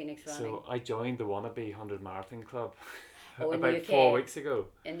 Phoenix Running. So I joined the Wannabe 100 Marathon Club in about the UK, 4 weeks ago.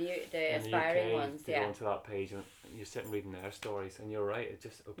 In the In aspiring the UK, ones, to go onto that page and you're sitting reading their stories, and you're right, it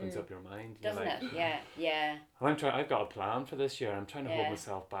just opens up your mind. Doesn't it? Yeah, yeah. And I've got a plan for this year. I'm trying to hold Yeah.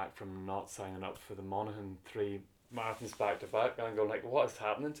 myself back from not signing up for the Monaghan 3 marathons back to back. And I'm going like, what is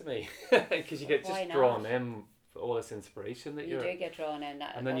happening to me? Because you get Why just not? drawn in for all this inspiration that You you're. do get drawn in.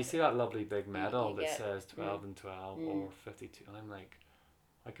 And then you see that lovely big medal you that get- says 12 and 12 or 52. And I'm like,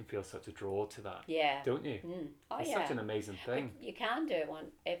 I can feel such a draw to that. Yeah. Don't you? Oh, It's yeah. such an amazing thing. You can do one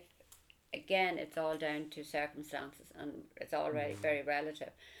if, again, it's all down to circumstances, and it's already very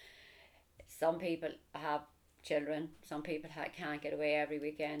relative. Some people have children. Some people can't get away every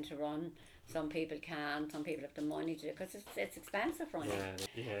weekend to run. Some people can. Some people have the money to, because it's expensive running.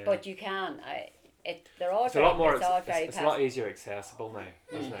 Yeah. But you can. They're all It's very, a lot more. It's all very It's a lot easier accessible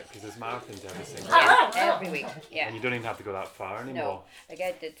now, isn't it? Because there's marathons every single week, Yeah, every week. Yeah. and you don't even have to go that far anymore. No, like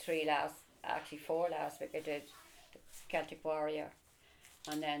I did 4 last week. I did the Celtic Warrior,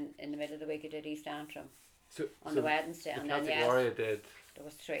 and then in the middle of the week I did East Antrim on the Wednesday, The and then Celtic Warrior did there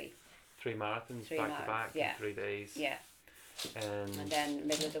was 3. 3 marathons Three back to back yeah. in 3 days. Yeah, and then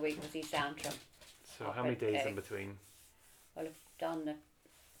middle of the week was East Antrim. So up how many at, days in between? Well, I've done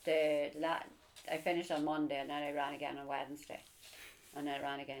I finished on Monday, and then I ran again on Wednesday, and then I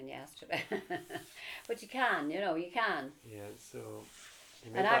ran again yesterday. But you can. Yeah. So.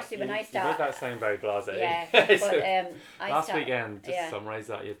 You And actually, when I you start, made that sound very blasé. yeah. So But last weekend, just yeah. to summarise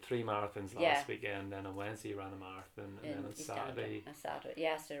that, you had 3 marathons last Yeah. weekend. Then on Wednesday you ran a marathon, and then on East Saturday Antrim.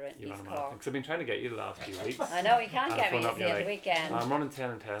 Yesterday you in ran East a marathon. Cork. Because I've been trying to get you the last few weeks. I know you can't And get me phone up at the and end of the weekend. I'm running 10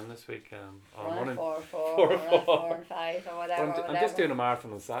 and 10 this week. I'm running 4 and 4, 4 or and 4. 4 and 5 or whatever. I'm just doing a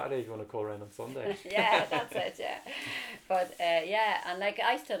marathon on Saturday if you want to call around on Sunday. Yeah, that's it, yeah. But yeah, and like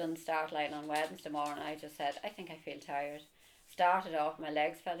I stood on the start line on Wednesday morning, I just said, I think I feel tired. Started off, my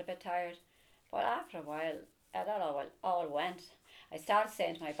legs felt a bit tired, but after a while, that all went. I started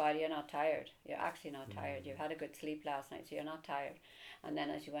saying to my body, you're not tired. You're actually not tired. You've had a good sleep last night, so you're not tired. And then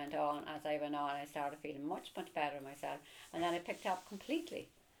as I went on, I started feeling much, much better myself. And then I picked up completely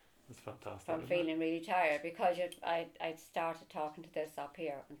That's fantastic. from isn't feeling really tired, because I started talking to this up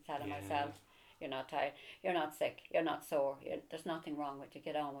here and telling Yeah. myself, you're not tired, you're not sick, you're not sore, there's nothing wrong with you,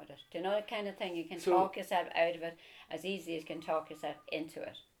 get on with it. Do you know that kind of thing? You can talk yourself out of it as easy as you can talk yourself into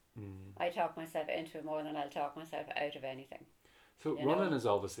it. I talk myself into it more than I'll talk myself out of anything. So running has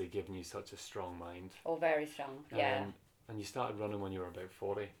obviously given you such a strong mind. Oh, very strong, yeah. And you started running when you were about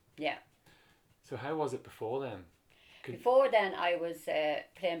 40. Yeah. So how was it before then? Before then I was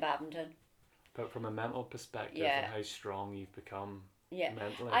playing badminton. But from a mental perspective, Yeah. and how strong you've become Yeah.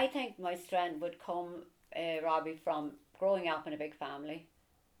 mentally. I think my strength would come, Robbie, from growing up in a big family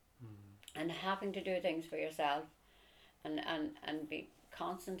and having to do things for yourself and be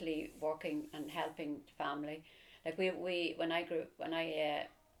constantly working and helping the family. Like when I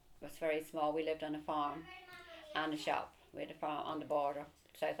was very small, we lived on a farm and a shop. We had a farm on the border,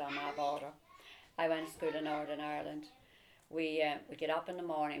 South Armagh border. I went to school in Northern Ireland. We get up in the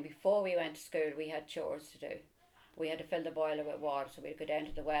morning. Before we went to school, we had chores to do. We had to fill the boiler with water, so we'd go down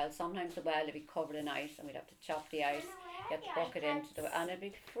to the well. Sometimes the well would be covered in ice, and we'd have to chop the ice, get the bucket into the, and it'd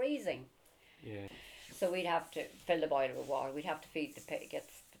be freezing. Yeah. So we'd have to fill the boiler with water. We'd have to feed the pig, get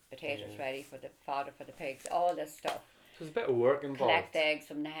the potatoes ready for the fodder for the pigs, all this stuff. So there's a bit of work involved. Collect eggs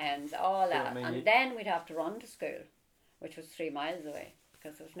from the hens, all that. I mean, and then we'd have to run to school, which was 3 miles away,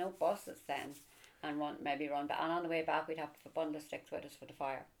 because there was no buses then. And maybe run back. And on the way back, we'd have a bundle of sticks with us for the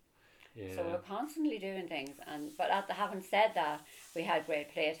fire. Yeah. So we were constantly doing things. But having said that, we had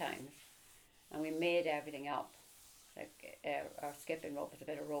great playtimes. And we made everything up. Like our skipping rope was a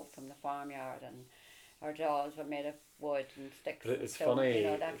bit of rope from the farmyard, and our dolls were made of wood and sticks. But it's so, funny.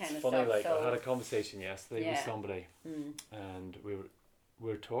 that It's kind of funny. stuff. Like so, I had a conversation yesterday with Yeah. somebody, and we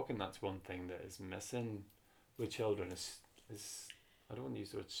were talking. That's one thing that is missing with children is I don't want to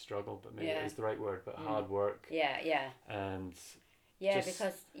use the word struggle, but maybe it is the right word. But hard work. Yeah. And Yeah,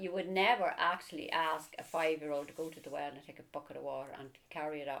 because you would never actually ask a 5-year-old to go to the well and take a bucket of water and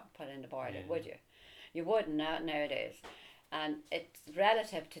carry it up and put it in the boiler, would you? You wouldn't nowadays. And it's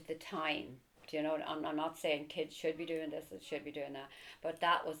relative to the time. Do you know? I'm not saying kids should be doing this, or should be doing that, but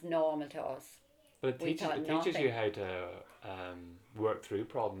that was normal to us. But We thought it teaches nothing. you how to work through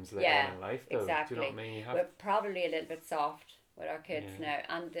problems later Yeah, on in life, though. exactly. Do you know what I mean? You have, We're probably a little bit soft with our kids yeah,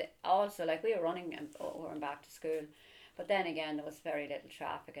 now, and also like we were running and we back to school, but then again there was very little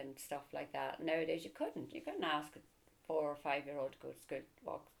traffic and stuff like that. Nowadays you couldn't ask a 4 or 5 year old to go to school,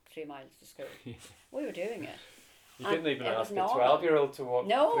 walk 3 miles to school. We were doing it. you And couldn't even it was ask a normal. 12-year-old to walk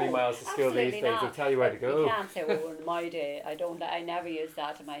No, 3 miles to school these absolutely days. not. They'll tell you where to Like, go. you can't say, "Oh, in my day, I never used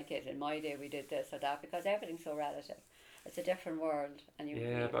that to my kids. In my day, we did this or that," because everything's so relative. It's a different world, and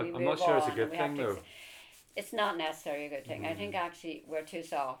Yeah, but we I'm move not sure it's a on, and good we have thing, to. though. It's not necessarily a good thing. I think Mm, actually we're too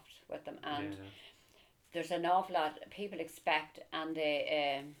soft with them, and yeah. there's an awful lot people expect, and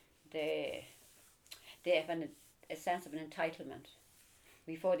they have a sense of an entitlement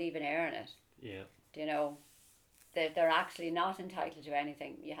before they even earn it. Yeah. Do you know? They're actually not entitled to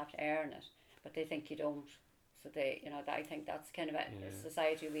anything. You have to earn it, but they think you don't. So I think that's kind of a Yeah.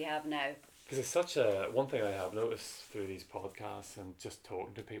 society we have now. Because it's such a one thing I have noticed through these podcasts and just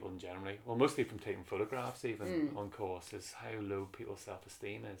talking to people in generally, well, mostly from taking photographs even on course, is how low people's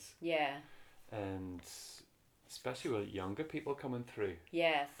self-esteem is, Yeah. and especially with younger people coming through.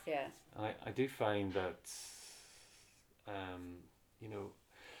 Yes. Yes. I do find that, you know,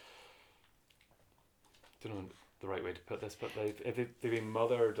 don't know the right way to put this, but they've been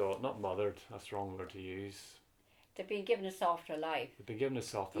mothered or not mothered. That's the wrong word to use. They've been given a softer life. They've been given a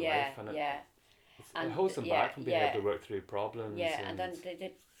softer Yeah. life, and Yeah. it holds them back from being Yeah. able to work through problems. Yeah. And then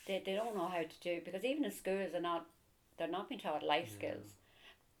they don't know how to do, because even in schools they're not being taught life skills,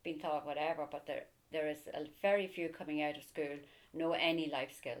 being taught whatever. But there is a very few coming out of school know any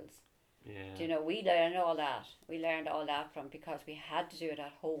life skills. Yeah. Do you know, we learned all that. We learned all that from, because we had to do it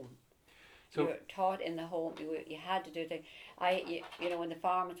at home. So You were taught in the home. You had to do things. When the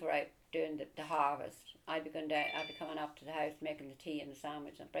farmers were out doing the harvest, I'd be coming up to the house making the tea and the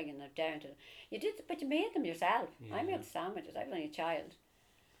sandwich and bringing them down to them. You did, but you made them yourself. I Yeah. made the sandwiches. I was only a child.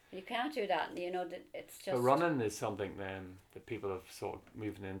 You can't do that. That it's just. But running is something then that people have sort of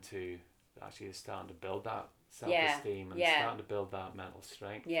moving into, actually is starting to build that self-esteem and starting to build that mental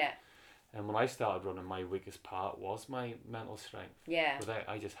strength. Yeah. And when I started running, my weakest part was my mental strength. Yeah. Without,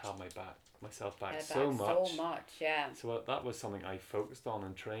 I just held myself back Back so much. So much. Yeah. So that was something I focused on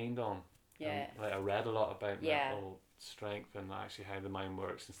and trained on. Yeah. And, like, I read a lot about Yeah. mental strength and actually how the mind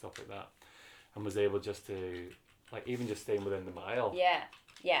works and stuff like that, and was able just to, like, even just staying within the mile. Yeah.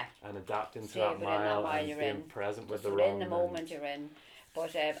 Yeah. And adapting to Stay that within that mile mile and you're being in. present with Just the we're run. in the moment you're in.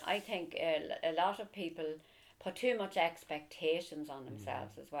 But I think a lot of people put too much expectations on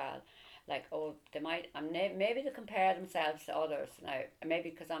themselves as well. Like, oh, they might, maybe they compare themselves to others now. Maybe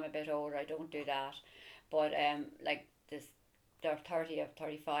because I'm a bit older, I don't do that. But like this, they're 30 or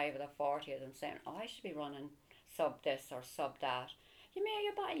 35 or they're 40 of them saying, "Oh, I should be running sub this or sub that."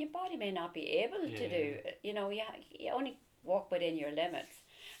 Your body may not be able to do. You only walk within your limits,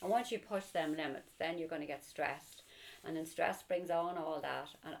 and once you push them limits, then you're going to get stressed, and then stress brings on all that,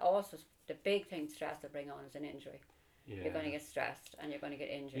 and also the big thing stress will bring on is an injury. Yeah. You're going to get stressed and you're going to get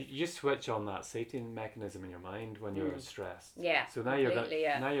injured. You switch on that safety mechanism in your mind when you're stressed. Yeah. So now you're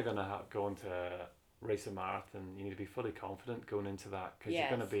gonna go into race a marathon. You need to be fully confident going into that, because you're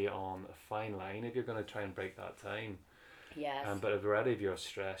going to be on a fine line if you're going to try and break that time. Yes. But if you're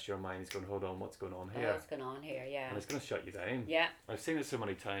stressed, your mind's going, hold on, what's going on here? What's going on here? Yeah. And it's going to shut you down. Yeah. I've seen it so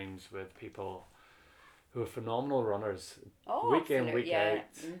many times with people who are phenomenal runners. Oh, week in, absolutely, week yeah.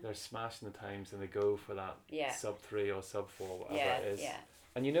 out, they're smashing the times and they go for that sub 3 or sub 4, whatever it is. Yeah.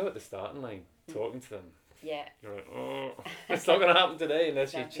 And at the starting line, talking to them, Yeah. you're like, oh, it's not going to happen today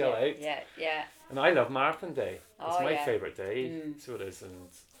unless you chill out. Yeah. And I love marathon day. It's my yeah. favourite day. So it is. And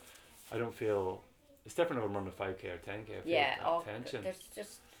I don't feel, it's different if I'm running a 5k or 10k. I feel that tension.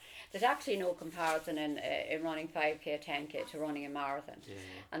 There's actually no comparison in running 5k or 10k to running a marathon. Yeah.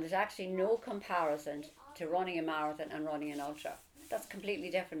 And there's actually no comparison to running a marathon and running an ultra. That's completely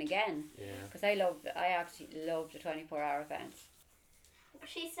different again. Yeah. Because I actually love the 24-hour events.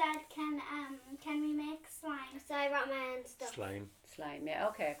 She said, can we make slime? So I brought my own stuff. Slime, yeah.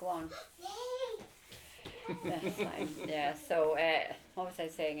 Okay, go on. Slime, yeah. So, what was I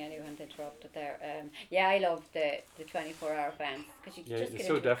saying anyway when I interrupted there? I love the 24-hour events, because you just get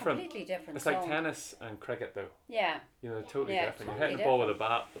so into different. A completely different It's zone. like tennis and cricket, though. Yeah. They're totally different. Totally You're hitting the ball with a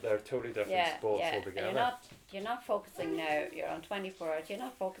bat, but they're totally different sports altogether. And you're not focusing now. You're on 24 hours. You're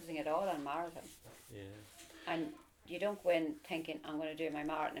not focusing at all on marathon. Yeah. And you don't go in thinking, I'm going to do my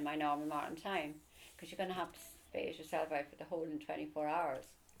marathon in my normal marathon time, because you're going to have to space yourself out for the whole in 24 hours.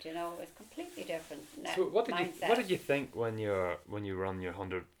 It's completely different. So what did you think when you run your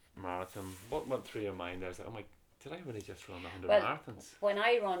 100 marathon? What went through your mind? I was like, oh my, did I really just run 100 marathons? When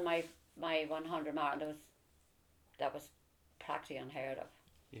I run my 100 marathon, that was practically unheard of.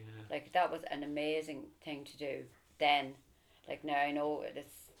 Yeah. Like, that was an amazing thing to do then. Like, now I know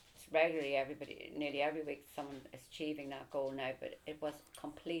it's regularly, nearly every week someone is achieving that goal now, but it was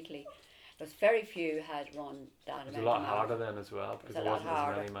completely, there was very few had run that It was amount a lot of harder marathons. then as well, because It was there a lot wasn't as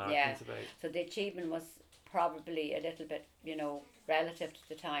harder, many marathons yeah. about. So the achievement was probably a little bit, relative to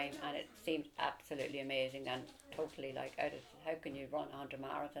the time, and it seemed absolutely amazing and totally like out of, how can you run 100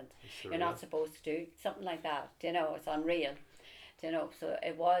 marathons? You're not supposed to do something like that. It's unreal. So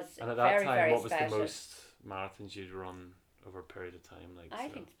it was And at that very, time, very what was special. the most marathons you'd run over a period of time? Like, I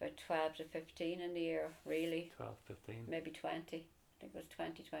think it's about 12 to 15 in the year, really. 12, 15. Maybe 20. I think it was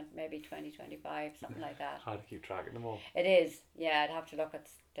 20, maybe 20, 25, something like that. Hard to keep track of them all. It is, yeah. I'd have to look at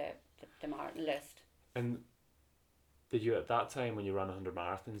the marathon list. And did you, at that time when you ran 100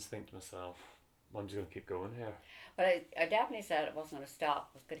 marathons, think to myself, I'm just going to keep going here? Well, I definitely said it wasn't going to stop.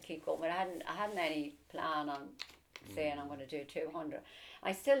 I was going to keep going. But I hadn't any plan on saying I'm going to do 200.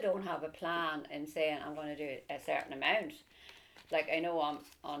 I still don't have a plan in saying I'm going to do a certain amount. Like, I know I'm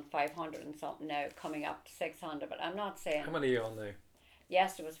on 500 and something now, coming up to 600, but I'm not saying. How many are you on now?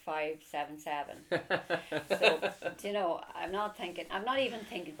 Yesterday was 577. So, I'm not even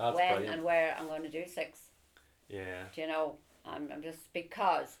thinking That's when brilliant. and where I'm going to do 6. Yeah. I'm just,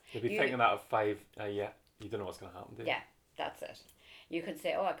 because. You'll be thinking that of 5, yeah, you don't know what's going to happen, do you? Yeah, that's it. You can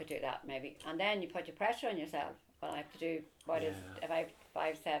say, I could do that maybe. And then you put your pressure on yourself. Well, I have to do, if I have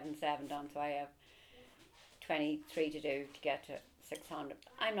 577 done, so I have 23 to do to get to 600.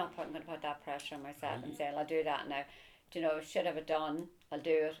 I'm not going to put that pressure on myself and say, I'll do that now. Should have it done, I'll do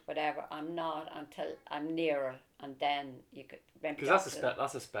it, whatever. I'm not until I'm nearer, and then you could maybe. Because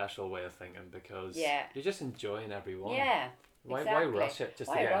that's a special way of thinking, because you're just enjoying every one. Yeah. Why Exactly. rush it just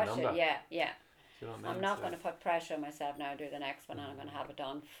Why to get rush a number? it? Yeah, yeah. Do you know what I mean? I'm not going to put pressure on myself now to do the next one, and I'm going to have it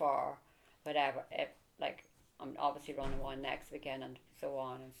done for whatever. I'm obviously running one next weekend, and so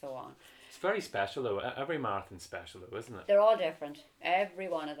on and so on. It's very special though. Every marathon's special though, isn't it? They're all different, every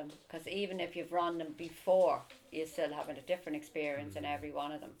one of them. Because even if you've run them before, you still have a different experience in every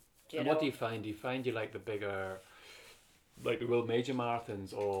one of them. What do you find? Do you find you like the bigger, like the real major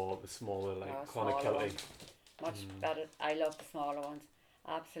marathons, or the smaller, like Clonakilty? Much better. I love the smaller ones,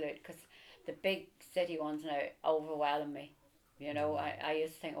 absolutely. Because the big city ones now overwhelm me. I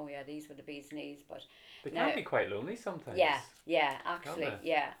used to think, these were the bee's knees, but they can be quite lonely sometimes. Yeah, actually,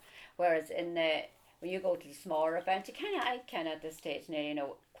 yeah. Whereas when you go to the smaller events, I at this stage nearly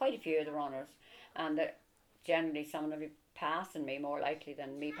know quite a few of the runners, and generally someone will be passing me more likely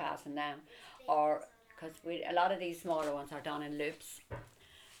than me passing them, or because a lot of these smaller ones are done in loops.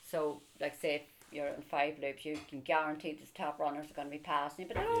 So, like, say if you're in 5 loops, you can guarantee the top runners are going to be passing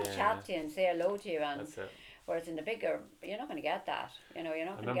you, but they'll all chat to you and say hello to you, and that's it. Whereas in the bigger, you're not going to get that. You're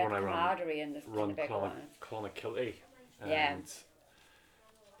not going to get camaraderie in the bigger ones. Clonakilty, and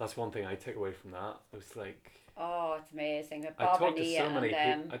that's one thing I take away from that. It was like, it's amazing. I talked to so many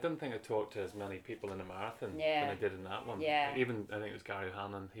people. I don't think I talked to as many people in a marathon than I did in that one. Yeah. Even I think it was Gary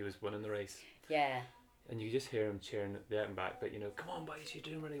O'Hagan. He was winning the race. Yeah. And you just hear him cheering the out and back, but come on boys, you're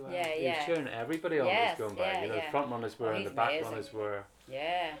doing really well. Yeah, he was cheering everybody on that was going by. The front runners were and the back runners were.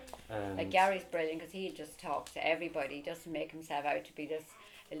 Yeah. Like Gary's brilliant because he just talks to everybody. He doesn't make himself out to be this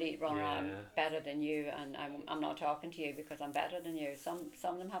elite runner. I'm better than you, and I'm not talking to you because I'm better than you. Some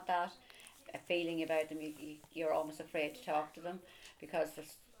of them have that a feeling about them. You're almost afraid to talk to them because they're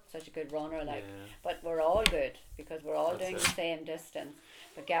such a good runner. But we're all good because we're all doing the same distance.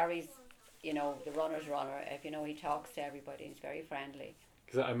 But Gary's, the runner's runner. If he talks to everybody, he's very friendly.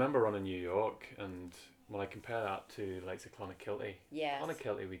 Because I remember running New York, and when I compare that to like Clonakilty,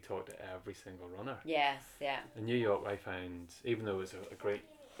 Clonakilty we talked to every single runner. Yes, yeah. In New York, I found, even though it was a great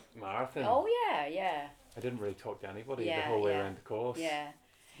marathon. Oh yeah. I didn't really talk to anybody the whole way around the course. Yeah.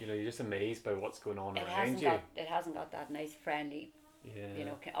 You're just amazed by what's going on around you. It hasn't got that nice friendly.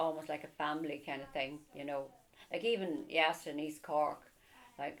 Yeah. Almost like a family kind of thing. Like even yesterday in East Cork,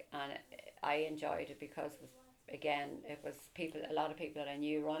 and I enjoyed it because it was a lot of people that I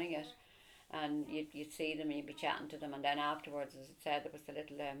knew running it, and you'd see them and you'd be chatting to them, and then afterwards, as I said, there was a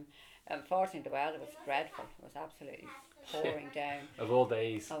little unfortunately the weather was dreadful. It was absolutely pouring down. Of all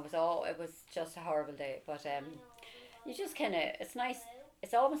days. It was just a horrible day, but you just it's nice.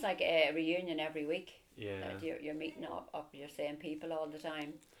 It's almost like a reunion every week. Yeah. You're meeting up your same people all the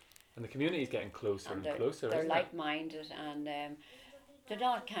time. And the community's getting closer and closer. They're like-minded, and they're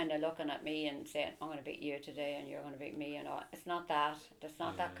not kind of looking at me and saying, I'm going to beat you today and you're going to beat me. It's not that. It's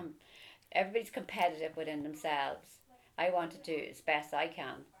not that. Everybody's competitive within themselves. I want to do as best I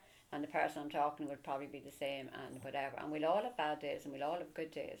can, and the person I'm talking would probably be the same, and whatever. And we'll all have bad days and we'll all have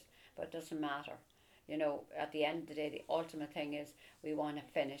good days, but it doesn't matter. You know, at the end of the day, the ultimate thing is we want to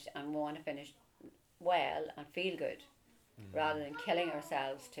finish, and we want to finish well and feel good, rather than killing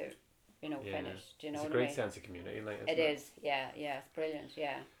ourselves to, you know, finish. Do you know it's what a great I mean? sense of community, like, isn't It is, yeah, it's brilliant,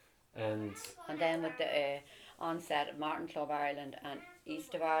 yeah. And then with the onset of Martin Club Ireland and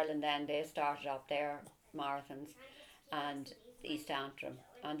East of Ireland, then they started up their marathons, and East Antrim,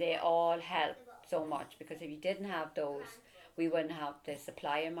 and they all help so much, because if you didn't have those, we wouldn't have the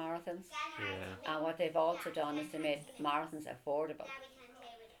supply of marathons. And what they've also done is they made marathons affordable,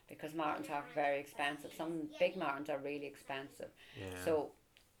 because marathons are very expensive. Some big marathons are really expensive. So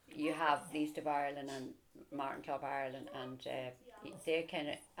you have the East of Ireland and Martin Club Ireland, and they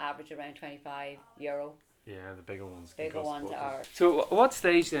can average around €25. Yeah, the bigger ones. Bigger ones are. So what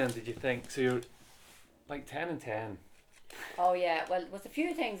stage then did you think? So you're like 10 and 10. Oh yeah, well, there was a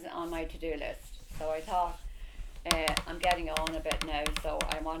few things on my to-do list. So I thought, I'm getting on a bit now, so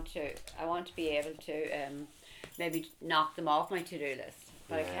I want to be able to maybe knock them off my to-do list.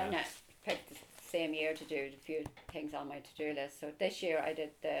 But I kind of picked the same year to do a few things on my to-do list. So this year I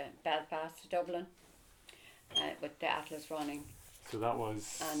did the Belfast to Dublin with the Atlas running. So that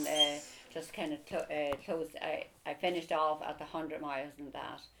was... And just kind of closed. I finished off at the 100 miles and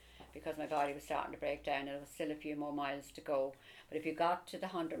that, because my body was starting to break down and there was still a few more miles to go. But if you got to the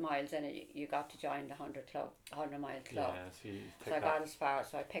 100 miles, then you got to join the 100 mile club. Yeah, so I got as far,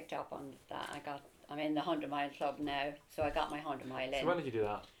 so I picked up on that. I'm in the 100 mile club now, so I got my 100 mile in. So when did you do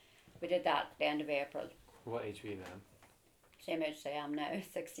that? We did that at the end of April. What age were you then? Same age I am now,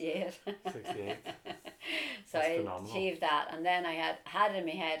 68. 68. So That's I phenomenal. achieved that, and then I had it in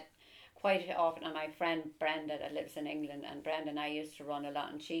my head quite often, and my friend Brenda that lives in England, and Brenda and I used to run a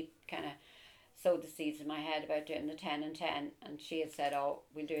lot, and she kind of sowed the seeds in my head about doing the 10 and 10, and she had said, oh,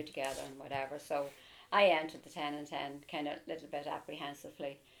 we'll do it together and whatever. So I entered the 10 and 10 kind of a little bit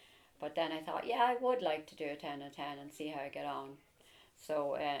apprehensively, but then I thought, yeah, I would like to do a 10 and 10 and see how I get on.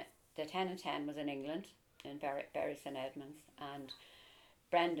 So the 10 and 10 was in England, in Bury St Edmunds, and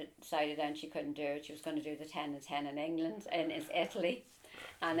Brenda decided then she couldn't do it. She was going to do the 10 and 10 in England, in Italy.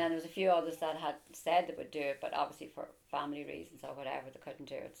 And then there was a few others that had said they would do it, but obviously for family reasons or whatever, they couldn't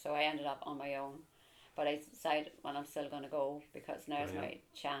do it. So I ended up on my own. But I decided, well, I'm still going to go, because now's my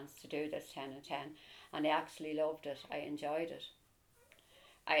chance to do this 10 and 10. And I actually loved it. I enjoyed it.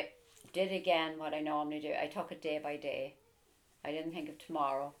 I did again what I normally do. I took it day by day. I didn't think of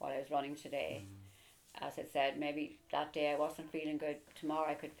tomorrow, what I was running today. As I said, maybe that day I wasn't feeling good. Tomorrow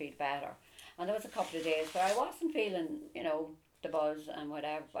I could feel better. And there was a couple of days where I wasn't feeling, you know, the buzz and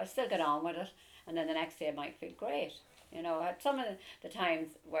whatever, but I still get on with it, and then the next day I might feel great. You know, some of the times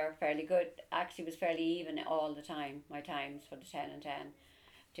were fairly good. Actually, was fairly even all the time, my times for the 10 and 10.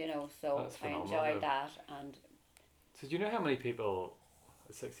 Do you know, so I enjoyed that. And so do you know how many people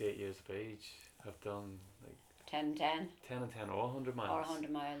at 68 years of age have done like 10 and 10? 10 and 10 or 100 miles? Or 100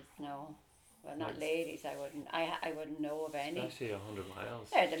 miles, no. Well, not ladies, I wouldn't know of any. Especially 100 miles.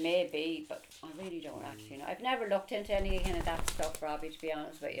 Yeah, there may be, but I really don't actually know. I've never looked into any kind of that stuff, Robbie, to be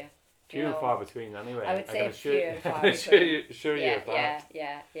honest with you. Few and far between anyway. I would say few and far between. Sure you're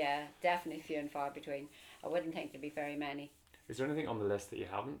Yeah, definitely few and far between. I wouldn't think there'd be very many. Is there anything on the list that you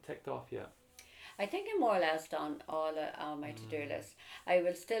haven't ticked off yet? I think I'm more or less done all on my to-do list. I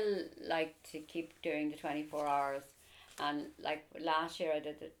will still like to keep doing the 24 hours. And like last year I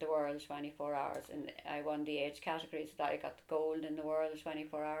did the World 24 hours, and I won the age category, so that I got the gold in the World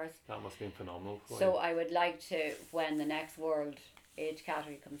 24 hours. That must have been phenomenal for you. So I would like to, when the next World age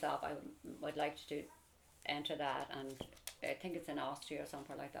category comes up, I would like to enter that, and I think it's in Austria or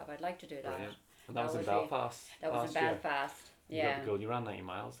somewhere like that, but I'd like to do that. Brilliant. And that was in Belfast. That was in Belfast. You got the gold. You ran 90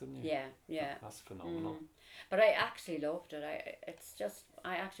 miles, didn't you? Yeah. That's phenomenal. But I actually loved it.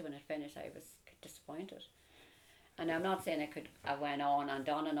 I actually, when it finished, I was disappointed. And I'm not saying I went on and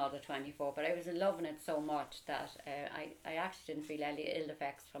done another 24, but I was loving it so much that I actually didn't feel any ill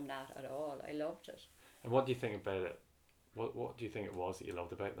effects from that at all. I loved it. And what do you think about it? What do you think it was that you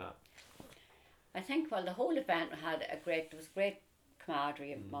loved about that? I think, well, the whole event there was great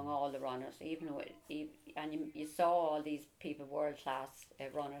camaraderie among all the runners, and you saw all these people, world-class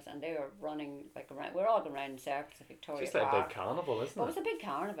runners, and they were running like around, we're all going around in circles of Victoria It's just like Park. a big carnival, isn't it? It was a big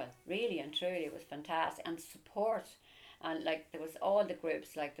carnival, really and truly. It was fantastic, and support, and like there was all the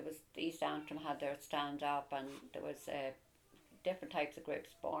groups, like there was the East Antrim had their stand up, and there was different types of groups,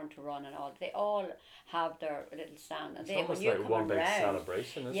 Born to Run and all. They all have their little stand, and it's almost like one big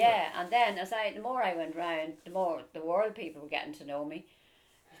celebration, isn't it? Yeah, and then the more I went round, the more the world people were getting to know me.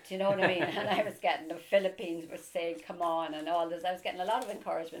 Do you know what I mean? And I was getting, the Philippines were saying, come on, and all this. I was getting a lot of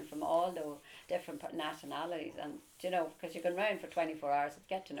encouragement from all the different nationalities. And, you know, because you can run for 24 hours to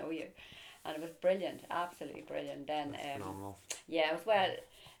get to know you. And it was brilliant, absolutely brilliant. Then, phenomenal. yeah, it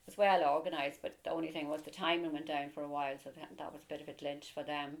was well organised, but the only thing was the timing went down for a while, so that was a bit of a glitch for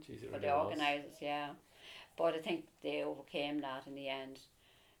them, Jeez, for the organisers, yeah. But I think they overcame that in the end.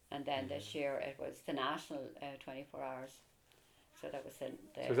 And then this year it was the national 24 hours. So that was the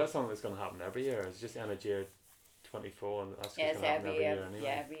So is that something that's going to happen every year? It's just end of year 24 and that's yes, going to happen every year anyway?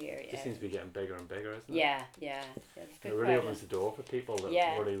 Yeah, every year, It just seems to be getting bigger and bigger, isn't it? Yeah, yeah. It's good It really crowd. opens the door for people that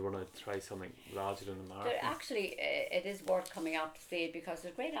really want to try something larger than the marathon. There, actually, it is worth coming out to see it because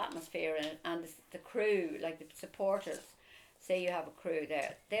there's a great atmosphere in it, and the crew, like the supporters, say you have a crew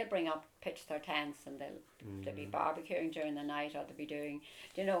there, they'll bring up, pitch their tents, and they'll be barbecuing during the night, or they'll be doing,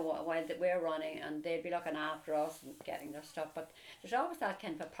 you know, while we're running, and they'll be looking after us and getting their stuff. But there's always that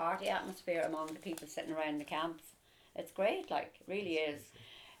kind of a party atmosphere among the people sitting around the camps. It's great, like, it really is.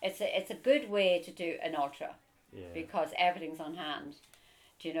 It's a good way to do an ultra, because everything's on hand.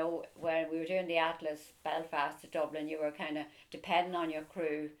 Do you know, when we were doing the Atlas, Belfast to Dublin, you were kind of depending on your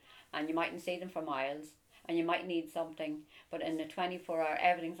crew, and you mightn't see them for miles, and you might need something, but in the 24-hour,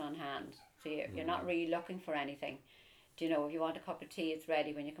 everything's on hand. So you're not really looking for anything. Do you know, if you want a cup of tea, it's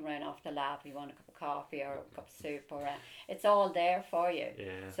ready when you come around off the lab. You want a cup of coffee or a cup of soup, or it's all there for you.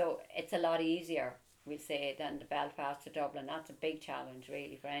 Yeah. So it's a lot easier, we'll say, than the Belfast to Dublin. That's a big challenge,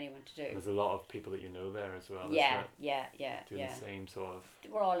 really, for anyone to do. There's a lot of people that you know there as well. Yeah, isn't it? Doing the same sort of.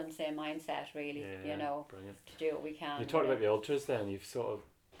 We're all in the same mindset, really. You know, brilliant. to do what we can. You talked about the ultras. Then you've sort of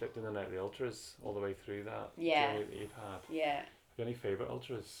dipped in and out of the ultras all the way through that journey that you've had. Yeah. Have you any favourite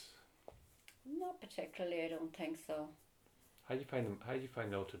ultras? Not particularly. I don't think so. How do you find them? How do you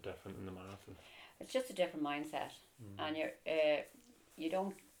find the ultra different in the marathon? It's just a different mindset, and you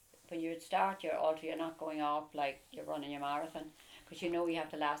don't. When you start your ultra, you're not going off like you're running your marathon, because you know you have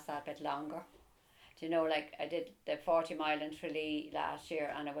to last that bit longer. Do you know, like I did the 40-mile in Tralee last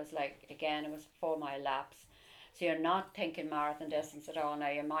year, and it was like, again, it was 4-mile laps. So you're not thinking marathon distance at all now.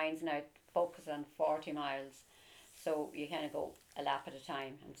 Your mind's now focused on 40 miles. So you kind of go a lap at a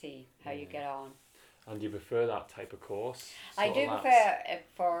time and see how you get on. And do you prefer that type of course? I do prefer,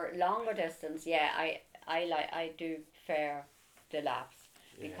 for longer distance, I do prefer the laps,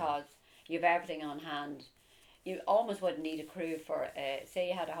 because you have everything on hand. You almost wouldn't need a crew for, say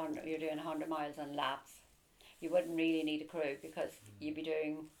you had you're doing 100 miles on laps. You wouldn't really need a crew, because you'd be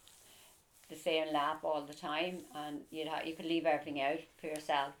doing the same lap all the time, and you could leave everything out for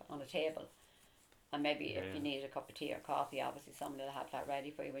yourself on a table. And maybe if you need a cup of tea or coffee, obviously somebody will have that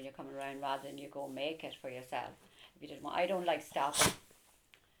ready for you when you're coming around, rather than you go make it for yourself. If you didn't want, I don't like stopping.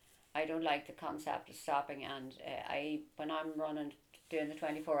 I don't like the concept of stopping, and when I'm running, doing the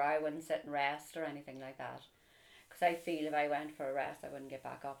 24-hour, I wouldn't sit and rest or anything like that. Because I feel if I went for a rest, I wouldn't get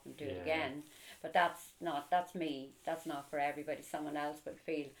back up and do it again. But that's me. That's not for everybody. Someone else would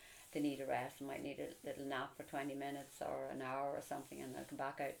feel they need a rest and might need a little nap for 20 minutes or an hour or something, and they'll come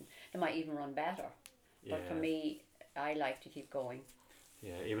back out and they might even run better. But for me, I like to keep going.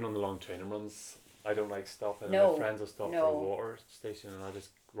 Yeah, even on the long training runs, I don't like stopping. No, my friends will stop for a water station, and I just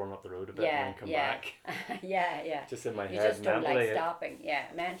run up the road a bit and then come back. Just in my head, you just don't mentally, like stopping.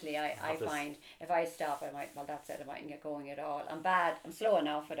 Mentally, I find if I stop, I might, well, that's it, I mightn't get going at all. I'm slow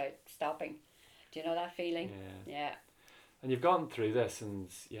enough without stopping. Do you know that feeling? Yeah. And you've gone through this, and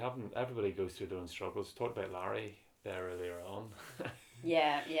you haven't. Everybody goes through their own struggles. Talked about Larry there earlier on.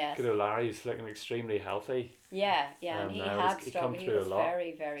 Good old Larry, who's looking extremely healthy. And he had struggled. He was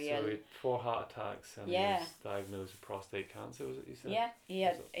very, very ill. So he had 4 heart attacks, and he was diagnosed with prostate cancer. Was it you said?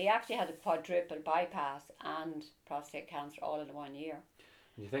 Yeah, he actually had a quadruple bypass and prostate cancer all in 1 year.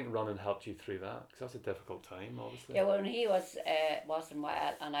 And you think running helped you through that? Because that's a difficult time, obviously. Yeah, well, when he wasn't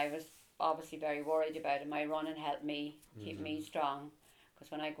well, and I was obviously very worried about it, my running helped me keep me strong,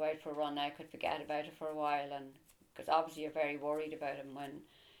 because when I go out for a run, I could forget about it for a while, and because obviously you're very worried about him when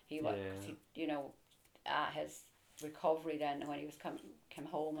he was, his recovery then, when he was came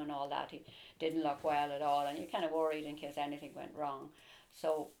home and all that, he didn't look well at all, and you're kind of worried in case anything went wrong.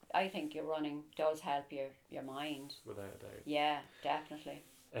 So I think your running does help your mind. Without a doubt. Yeah, definitely.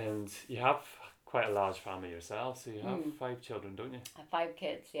 And you have quite a large family yourself, so you have 5 children, don't you? I have 5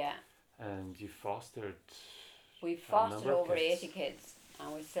 kids, yeah. And you fostered. We've fostered over 80 kids,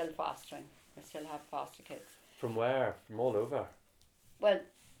 and we're still fostering. We still have foster kids. From where? From all over? Well,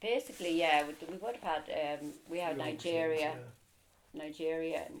 basically, we would have had, we had Nigerian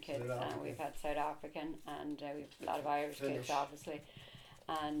kids, and we've had South African, and we've a lot of Irish kids, obviously,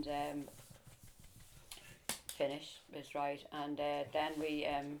 and finish is right. And then we,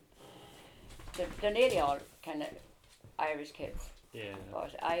 they're nearly all kind of Irish kids. Yeah.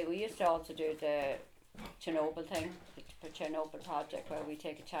 But we used to also do the Chernobyl thing, the Chernobyl project, where we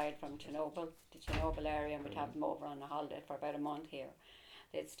take a child from Chernobyl, the Chernobyl area, and we'd have them over on a holiday for about a month here.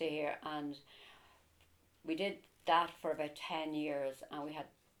 They'd stay here, and we did that for about 10 years, and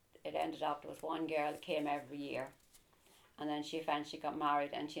it ended up, there was one girl that came every year, and then she eventually got married,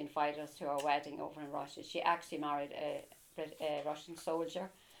 and she invited us to her wedding over in Russia. She actually married a Russian soldier.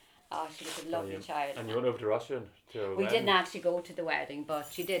 She was a lovely child. And you went over to Russia We didn't actually go to the wedding, but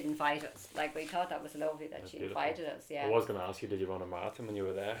she did invite us. Like, we thought that was lovely that she beautiful. invited us. Yeah. I was going to ask you, did you run a marathon when you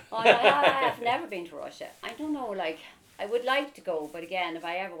were there? Oh, no, I have never been to Russia. I don't know, like, I would like to go, but again, if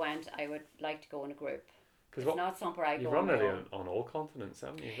I ever went, I would like to go in a group. It's not somewhere I go. You've run nearly on all continents,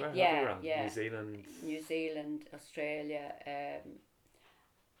 haven't you? Where have you run? Yeah. New Zealand, Australia,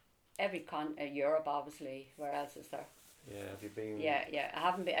 Europe, obviously. Where else is there? Yeah, have you been? Yeah.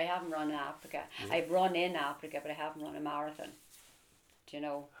 I haven't run in Africa. Yeah. I've run in Africa, but I haven't run a marathon. Do you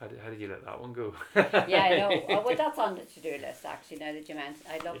know? How did you let that one go? Yeah, I know. Oh, well, that's on the to-do list, actually, now that you mentioned.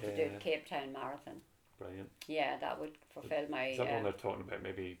 I'd love to do the Cape Town Marathon. Brilliant. Yeah, that would fulfill my... Is that one they're talking about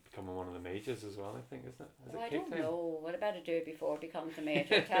maybe becoming one of the majors as well, I think, isn't it? I don't know. Well, I better do it before it becomes a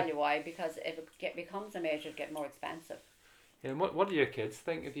major. I'll tell you why, because if it becomes a major, it'll get more expensive. Yeah, and what do your kids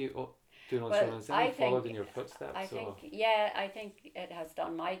think if you doing on Shannon? Have they followed in your footsteps? I think it has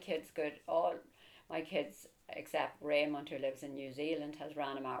done my kids good. All my kids, except Raymond, who lives in New Zealand, has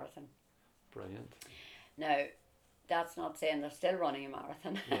ran a marathon. Brilliant. Now, that's not saying they're still running a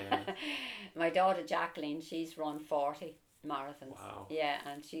marathon. Yeah. My daughter Jacqueline, she's run 40 marathons. Wow. Yeah,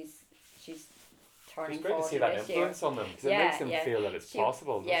 and she's turning 40 It's great to see that influence on them, because it makes them feel that it's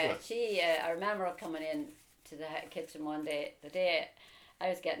possible, doesn't it? I remember her coming in to the kitchen one day, the day I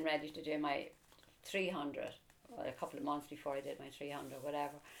was getting ready to do my 300, well, a couple of months before I did my 300,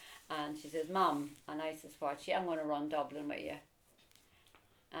 whatever. And she says, Mum, and I says, what? I'm going to run Dublin with you.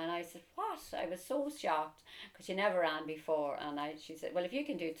 And I said, what? I was so shocked, because she never ran before. And she said, well, if you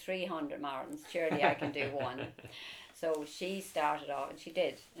can do 300 marathons, surely I can do one. So she started off, and she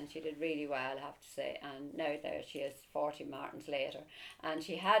did really well, I have to say. And now there she is, 40 marathons later. And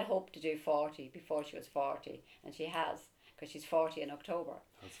she had hoped to do 40 before she was 40, and she has, because she's 40 in October.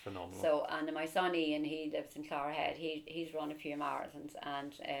 That's phenomenal. So, and my son Ian, he lives in Clogherhead, he's run a few marathons,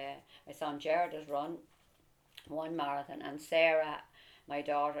 and my son Jared has run one marathon, and Sarah, my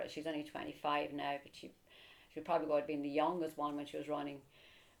daughter, she's only 25 now, but she probably would have been the youngest one when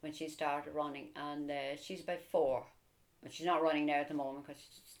she started running, and she's about 4, but she's not running now at the moment because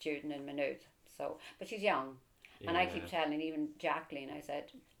she's a student in Maynooth, but she's young. Yeah. And I keep telling even Jacqueline, I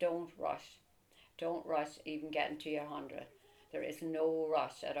said, don't rush even getting to your 100. There is no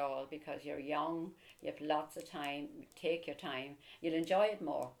rush at all, because you're young, you have lots of time, take your time, you'll enjoy it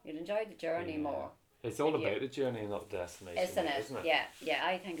more, you'll enjoy the journey more. It's all about the journey, not the destination, isn't it? Yeah,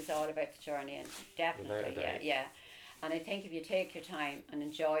 I think it's all about the journey, and definitely, yeah. And I think if you take your time and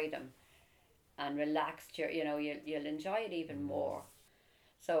enjoy them and relax, you'll enjoy it even more.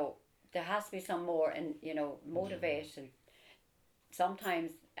 So there has to be some more, motivation.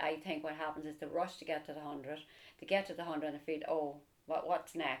 Sometimes I think what happens is the rush to get to the 100, and I feel, oh,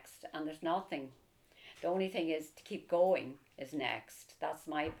 what's next? And there's nothing. The only thing is to keep going is next. That's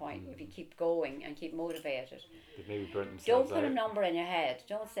my point. If you keep going and keep motivated. Maybe don't put a number in your head.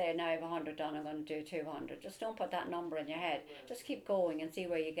 Don't say, now I have 100 done, I'm going to do 200. Just don't put that number in your head. Just keep going and see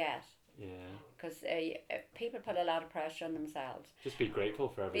where you get. Yeah. Because people put a lot of pressure on themselves. Just be grateful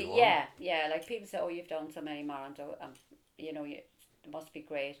for everyone. Yeah. Like people say, oh, you've done so many marathons. It must be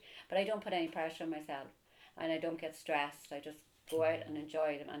great. But I don't put any pressure on myself. And I don't get stressed. I just go out and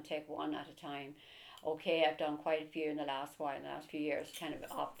enjoy them and take one at a time. Okay, I've done quite a few in the last few years, kind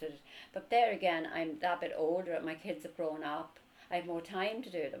of opted. But there again, I'm that bit older. My kids have grown up. I have more time to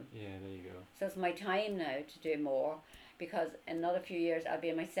do them. Yeah, there you go. So it's my time now to do more, because in another few years I'll be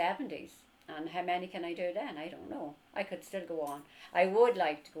in my 70s. And how many can I do then? I don't know. I could still go on. I would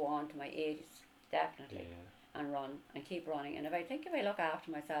like to go on to my 80s, definitely, and run and keep running. And if I look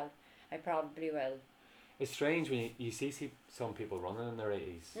after myself, I probably will. It's strange when you see some people running in their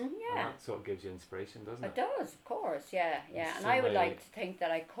 80s. Yeah. And that sort of gives you inspiration, doesn't it? It does, of course, yeah. And I would like to think that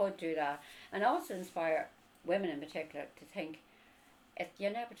I could do that. And also inspire women in particular to think,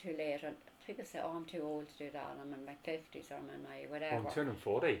 you're never too late. And people say, oh, I'm too old to do that. I'm in my 50s or I'm in my whatever. Well, I'm turning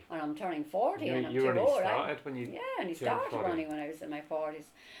 40. And I'm turning 40 and I'm you too only old. Started when you and he started 40. running when I was in my 40s.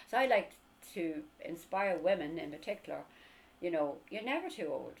 So I like to inspire women in particular. You're never too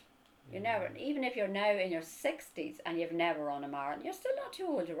old. You never, even if you're now in your 60s and you've never run a marathon, you're still not too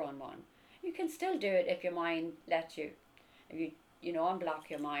old to run one. You can still do it if your mind lets you. If you know, unblock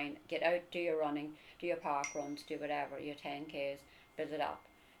your mind, get out, do your running, do your park runs, do whatever, your 10Ks, build it up,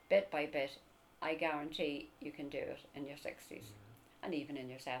 bit by bit. I guarantee you can do it in your 60s and even in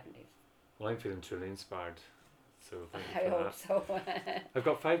your 70s. Well, I'm feeling truly inspired, so thank you I for hope that. so. I've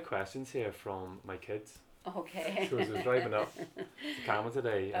got 5 questions here from my kids. Okay. So as I was driving up to Calma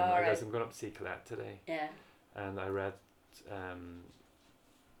today, and I guess I'm going up to see Collette today, Yeah. and I read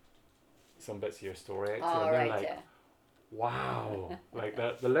some bits of your story actually, All and they're right. like, Yeah. wow, like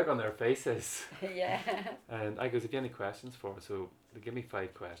the look on their faces. Yeah. And I goes, have you any questions for us? So they give me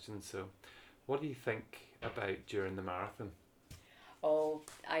 5 questions. So what do you think about during the marathon? Oh,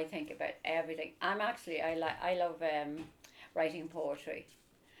 I think about everything. I love writing poetry.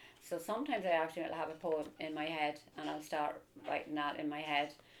 So sometimes I actually will have a poem in my head and I'll start writing that in my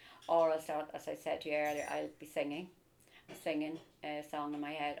head, or I'll start, as I said to you earlier, I'll be singing a song in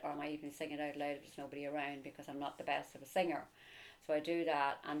my head, or I might even sing it out loud if there's nobody around, because I'm not the best of a singer. So I do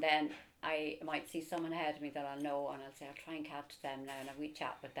that, and then I might see someone ahead of me that I'll know, and I'll say I'll try and catch them now, and we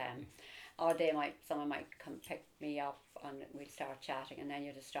chat with them, or someone might come pick me up, and we'll start chatting, and then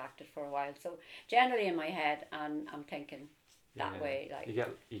you're distracted for a while. So generally in my head, and I'm thinking that way, like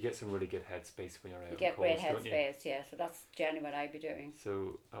you get some really good headspace when you're out. you get great don't you? headspace, yeah. So that's generally what I'd be doing.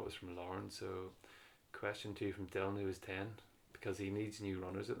 So that was from Lauren. So question 2 from Dylan, who was 10, because he needs new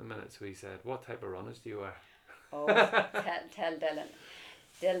runners at the minute. So he said, what type of runners do you wear? Oh, tell Dylan.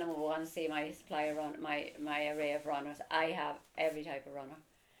 Dylan will want to see my supply of my array of runners. I have every type of runner.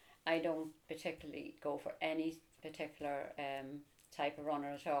 I don't particularly go for any particular type of runner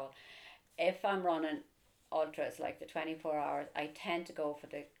at all. If I'm running ultras like the 24 hours, I tend to go for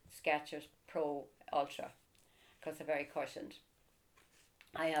the Skechers Pro Ultra because they're very cushioned.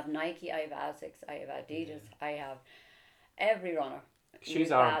 I have Nike, I have Asics, I have Adidas, I have every runner.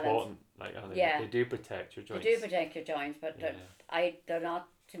 Shoes are important, like they do protect your joints. They do protect your joints, but they're not,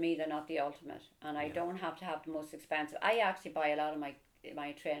 to me, they're not the ultimate, and I don't have to have the most expensive. I actually buy a lot of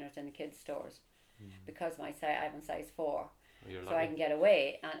my trainers in the kids stores because I'm a size 4. So I can get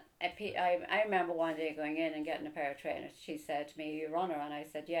away. And I remember one day going in and getting a pair of trainers. She said to me, "Are you a runner?" And I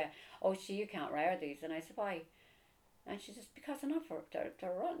said, "Yeah." "Oh, you can't wear these." And I said, "Why?" And she said, "Because they're not for they're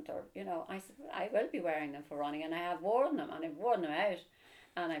run. I said, "I will be wearing them for running, and I have worn them, and I've worn them out,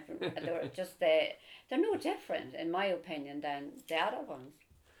 and they're just they're no different in my opinion than the other ones."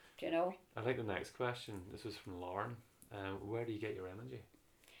 Do you know? I like the next question. This was from Lauren. Where do you get your energy?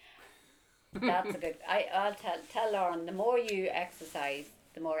 That's a good. I'll tell Lauren. The more you exercise,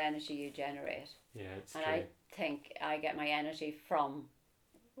 the more energy you generate. Yeah, it's and true. I think I get my energy from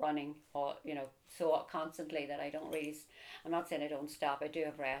running, or so constantly that I don't really. I'm not saying I don't stop. I do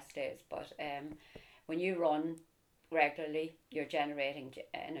have rest days, but when you run regularly, you're generating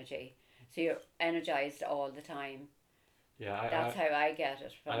energy, so you're energized all the time. Yeah, that's how I get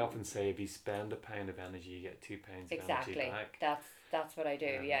it. I often say if you spend £1 of energy, you get £2 of energy back. That's what I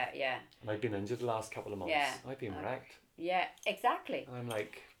do. Yeah. And I've been injured the last couple of months. Yeah. I've been wrecked. Yeah, exactly. And I'm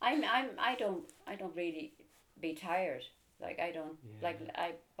like, I don't really be tired. Like I don't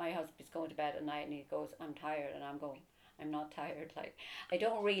my husband's going to bed at night and he goes, "I'm tired," and I'm going, "I'm not tired." Like I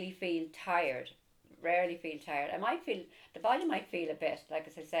don't really feel tired. Rarely feel tired. The body might feel a bit, like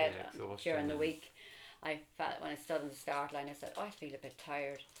as I said during the week. I felt when I stood on the start line, I said, "Oh, I feel a bit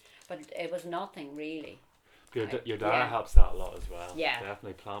tired," but it was nothing really. Your diet helps that a lot as well. Yeah,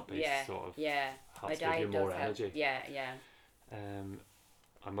 definitely plant-based sort of. My helps diet give you more does energy. help. Yeah.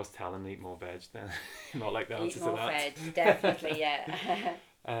 I must tell him to eat more veg then. Not like the answer to that. Eat more veg, definitely.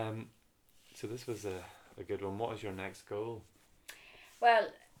 Yeah. So this was a good one. What is your next goal? Well,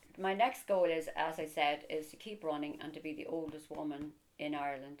 my next goal is, as I said, is to keep running and to be the oldest woman in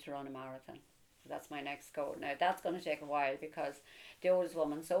Ireland to run a marathon. That's my next goal. Now that's going to take a while because the oldest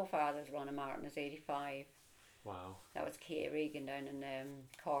woman so far that's run a marathon is 85. Wow. That was Kate Regan down in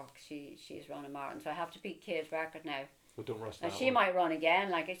Cork. She's run a marathon, so I have to beat Kate's record now. Well, don't rush that. Now she might run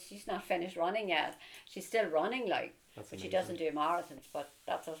again. Like she's not finished running yet. She's still running. Like, but she doesn't do marathons. But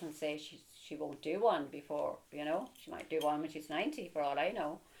that doesn't say she won't do one before. She might do one when she's 90 for all I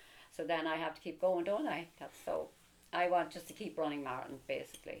know. So then I have to keep going, don't I? I want just to keep running marathons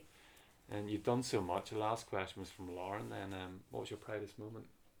basically. And you've done so much. The last question was from Lauren. Then, what was your proudest moment?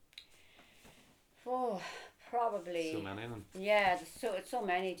 Oh, probably. So many of them. Yeah, it's so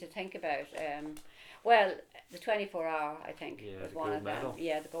many to think about. Well, the 24-hour I think was one of them. Medal.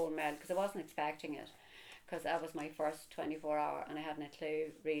 Yeah, the gold medal, because I wasn't expecting it, because that was my first 24-hour, and I hadn't a clue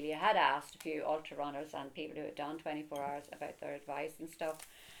really. I had asked a few ultra runners and people who had done 24 hours about their advice and stuff,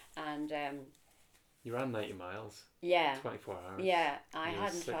 and You ran 90 miles, Yeah. 24 hours. Yeah, I You were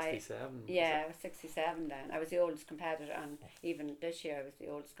hadn't tried. 67. Yeah, I was 67 then. I was the oldest competitor, and even this year I was the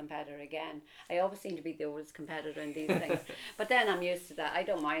oldest competitor again. I always seem to be the oldest competitor in these things. But then I'm used to that. I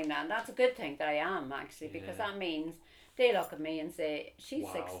don't mind that. And that's a good thing that I am, actually, because Yeah. that means they look at me and say, she's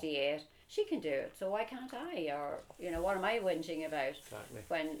Wow. 68, she can do it, so why can't I? Or, what am I whinging about Exactly.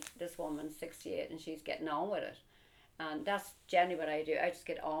 when this woman's 68 and she's getting on with it? And that's generally what I do. I just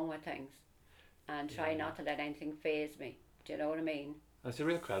get on with things and try Yeah. not to let anything phase me. Do you know what I mean? It's a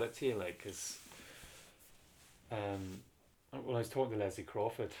real credit to you, like, because when I was talking to Leslie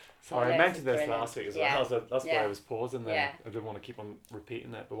Crawford, sorry, I Leslie's mentioned this brilliant. last week as Yeah. well, so that's why Yeah. I was pausing there. Yeah. I didn't want to keep on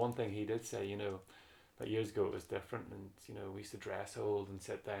repeating it, but one thing he did say, that years ago it was different, and we used to dress old and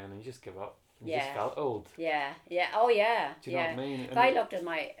sit down, and you just give up. And you just Yeah. felt old. Yeah, yeah, oh yeah. Do you know yeah. what I mean? If I looked at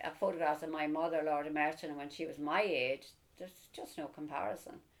my photographs of my mother, Lord of Merton, when she was my age, there's just no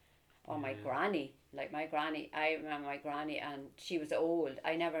comparison. Or my Yeah. granny, like my granny, I remember my granny, and she was old.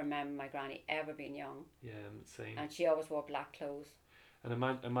 I never remember my granny ever being young, Yeah, same. and she always wore black clothes. And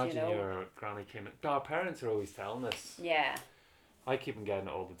imagine know? your granny came in. Our parents are always telling us. Yeah, I keep on getting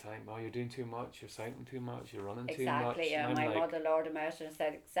it all the time. Oh, you're doing too much. You're cycling too much. You're running too much. exactly. And my mother, Lord of Merton,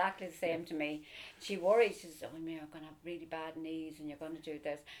 said exactly the same to me. She worried. She says, "Oh, you're going to have really bad knees, and you're going to do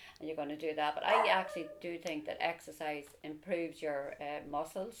this, and you're going to do that." But I actually do think that exercise improves your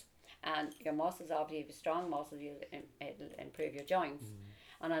muscles, and your muscles, obviously, if you have strong muscles, it'll improve your joints.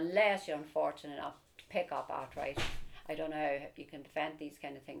 And unless you're unfortunate enough to pick up arthritis, I don't know how you can prevent these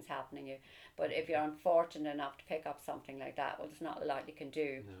kind of things happening to you. But if you're unfortunate enough to pick up something like that, well, there's not a lot you can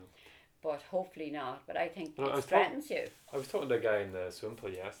do. No. But hopefully not. But I think Well, it strengthens you. I was talking to a guy in the swimming pool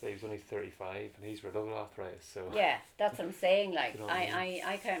yesterday. He was only 35 and he's rid of arthritis. So Yeah, that's what I'm saying. Like, You know what I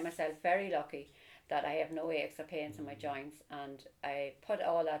I count myself very lucky that I have no aches or pains in my joints, and I put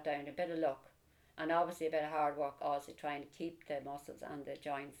all that down to a bit of luck, and obviously a bit of hard work, also trying to keep the muscles and the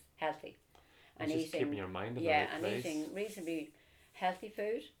joints healthy. and just keeping your mind in the Yeah, right and place. eating reasonably healthy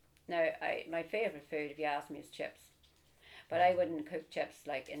food. Now, my favourite food, if you ask me, is chips. But I wouldn't cook chips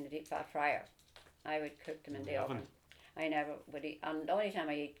like in the deep fat fryer. I would cook them in the oven. I never would eat. And the only time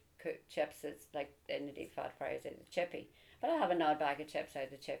I eat cooked chips is like in the deep fat fryer is in the chippy. But I'll have an odd bag of chips out of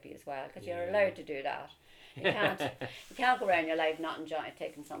the chippy as well, because you're allowed to do that. You can't go around your life not enjoying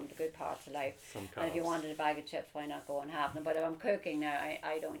taking some of the good parts of life. And if you wanted a bag of chips, why not go and have them? But if I'm cooking now,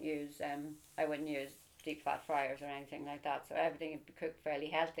 I don't use I wouldn't use deep fat fryers or anything like that. So everything would be cooked fairly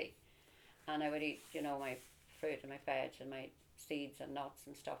healthy, and I would eat my fruit and my veg and my seeds and nuts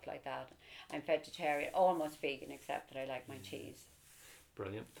and stuff like that. I'm vegetarian, almost vegan, except that I like my cheese.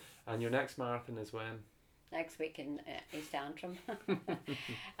 Brilliant. And your next marathon is when? Next week in East Antrim.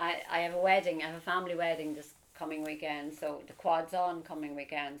 I have a wedding. I have a family wedding this coming weekend, so the quad's on coming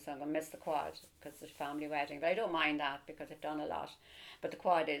weekend, so I'm going to miss the quad because it's a family wedding. But I don't mind that because I've done a lot. But the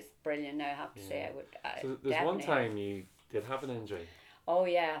quad is brilliant now, I have to say. So there's one time you did have an injury. Oh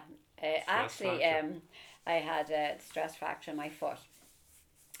yeah. Actually, I had a stress fracture in my foot,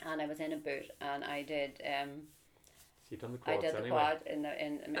 and I was in a boot, and I did So you've done the quads the anyway. quad in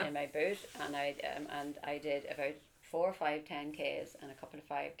my boot, and I did about 4 or 5 10Ks and a couple of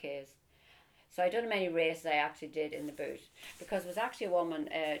 5Ks. So I done many races I actually did in the boot, because there was actually a woman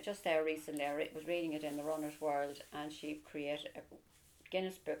just there recently. I was reading it in the Runner's World, and she created a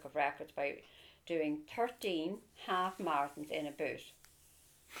Guinness Book of Records by doing 13 half marathons in a boot.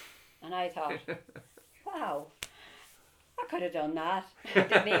 And I thought, wow, I could have done that. I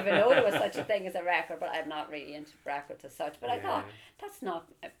didn't even know there was such a thing as a record, but I'm not really into records as such. But I thought, that's not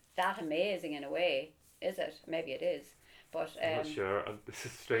that amazing in a way, is it? Maybe it is. But I'm not sure. This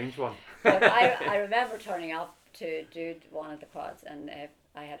is a strange one. But I remember turning up to do one of the quads, and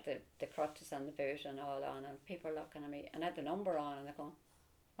I had the crutches and the boot and all on, and people were looking at me, and I had the number on, and they're going,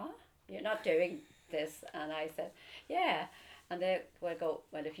 what? You're not doing this? And I said, yeah. And they would go,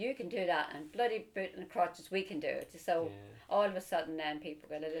 well, if you can do that and bloody boot and crutches, we can do it. So all of a sudden then people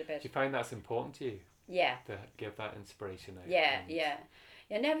get a little bit... Do you find that's important to you? Yeah. To give that inspiration out? Yeah.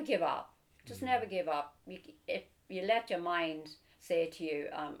 You never give up. Just never give up. If you let your mind say to you,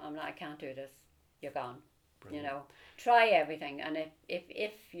 I can't do this, you're gone. Brilliant. Try everything. And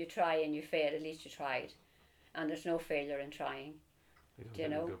if you try and you fail, at least you tried. And there's no failure in trying. We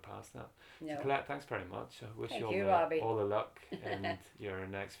don't go past that. No. So Collette, thanks very much. I wish Thank you Robbie. all the luck in your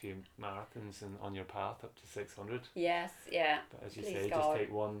next few marathons and on your path up to 600. Yes, yeah. But as you Please say, God. just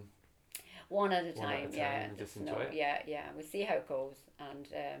take one at a time, and just enjoy it. Yeah. We'll see how it goes, and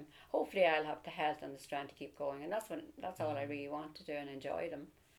hopefully I'll have the health and the strength to keep going, and that's all I really want to do and enjoy them.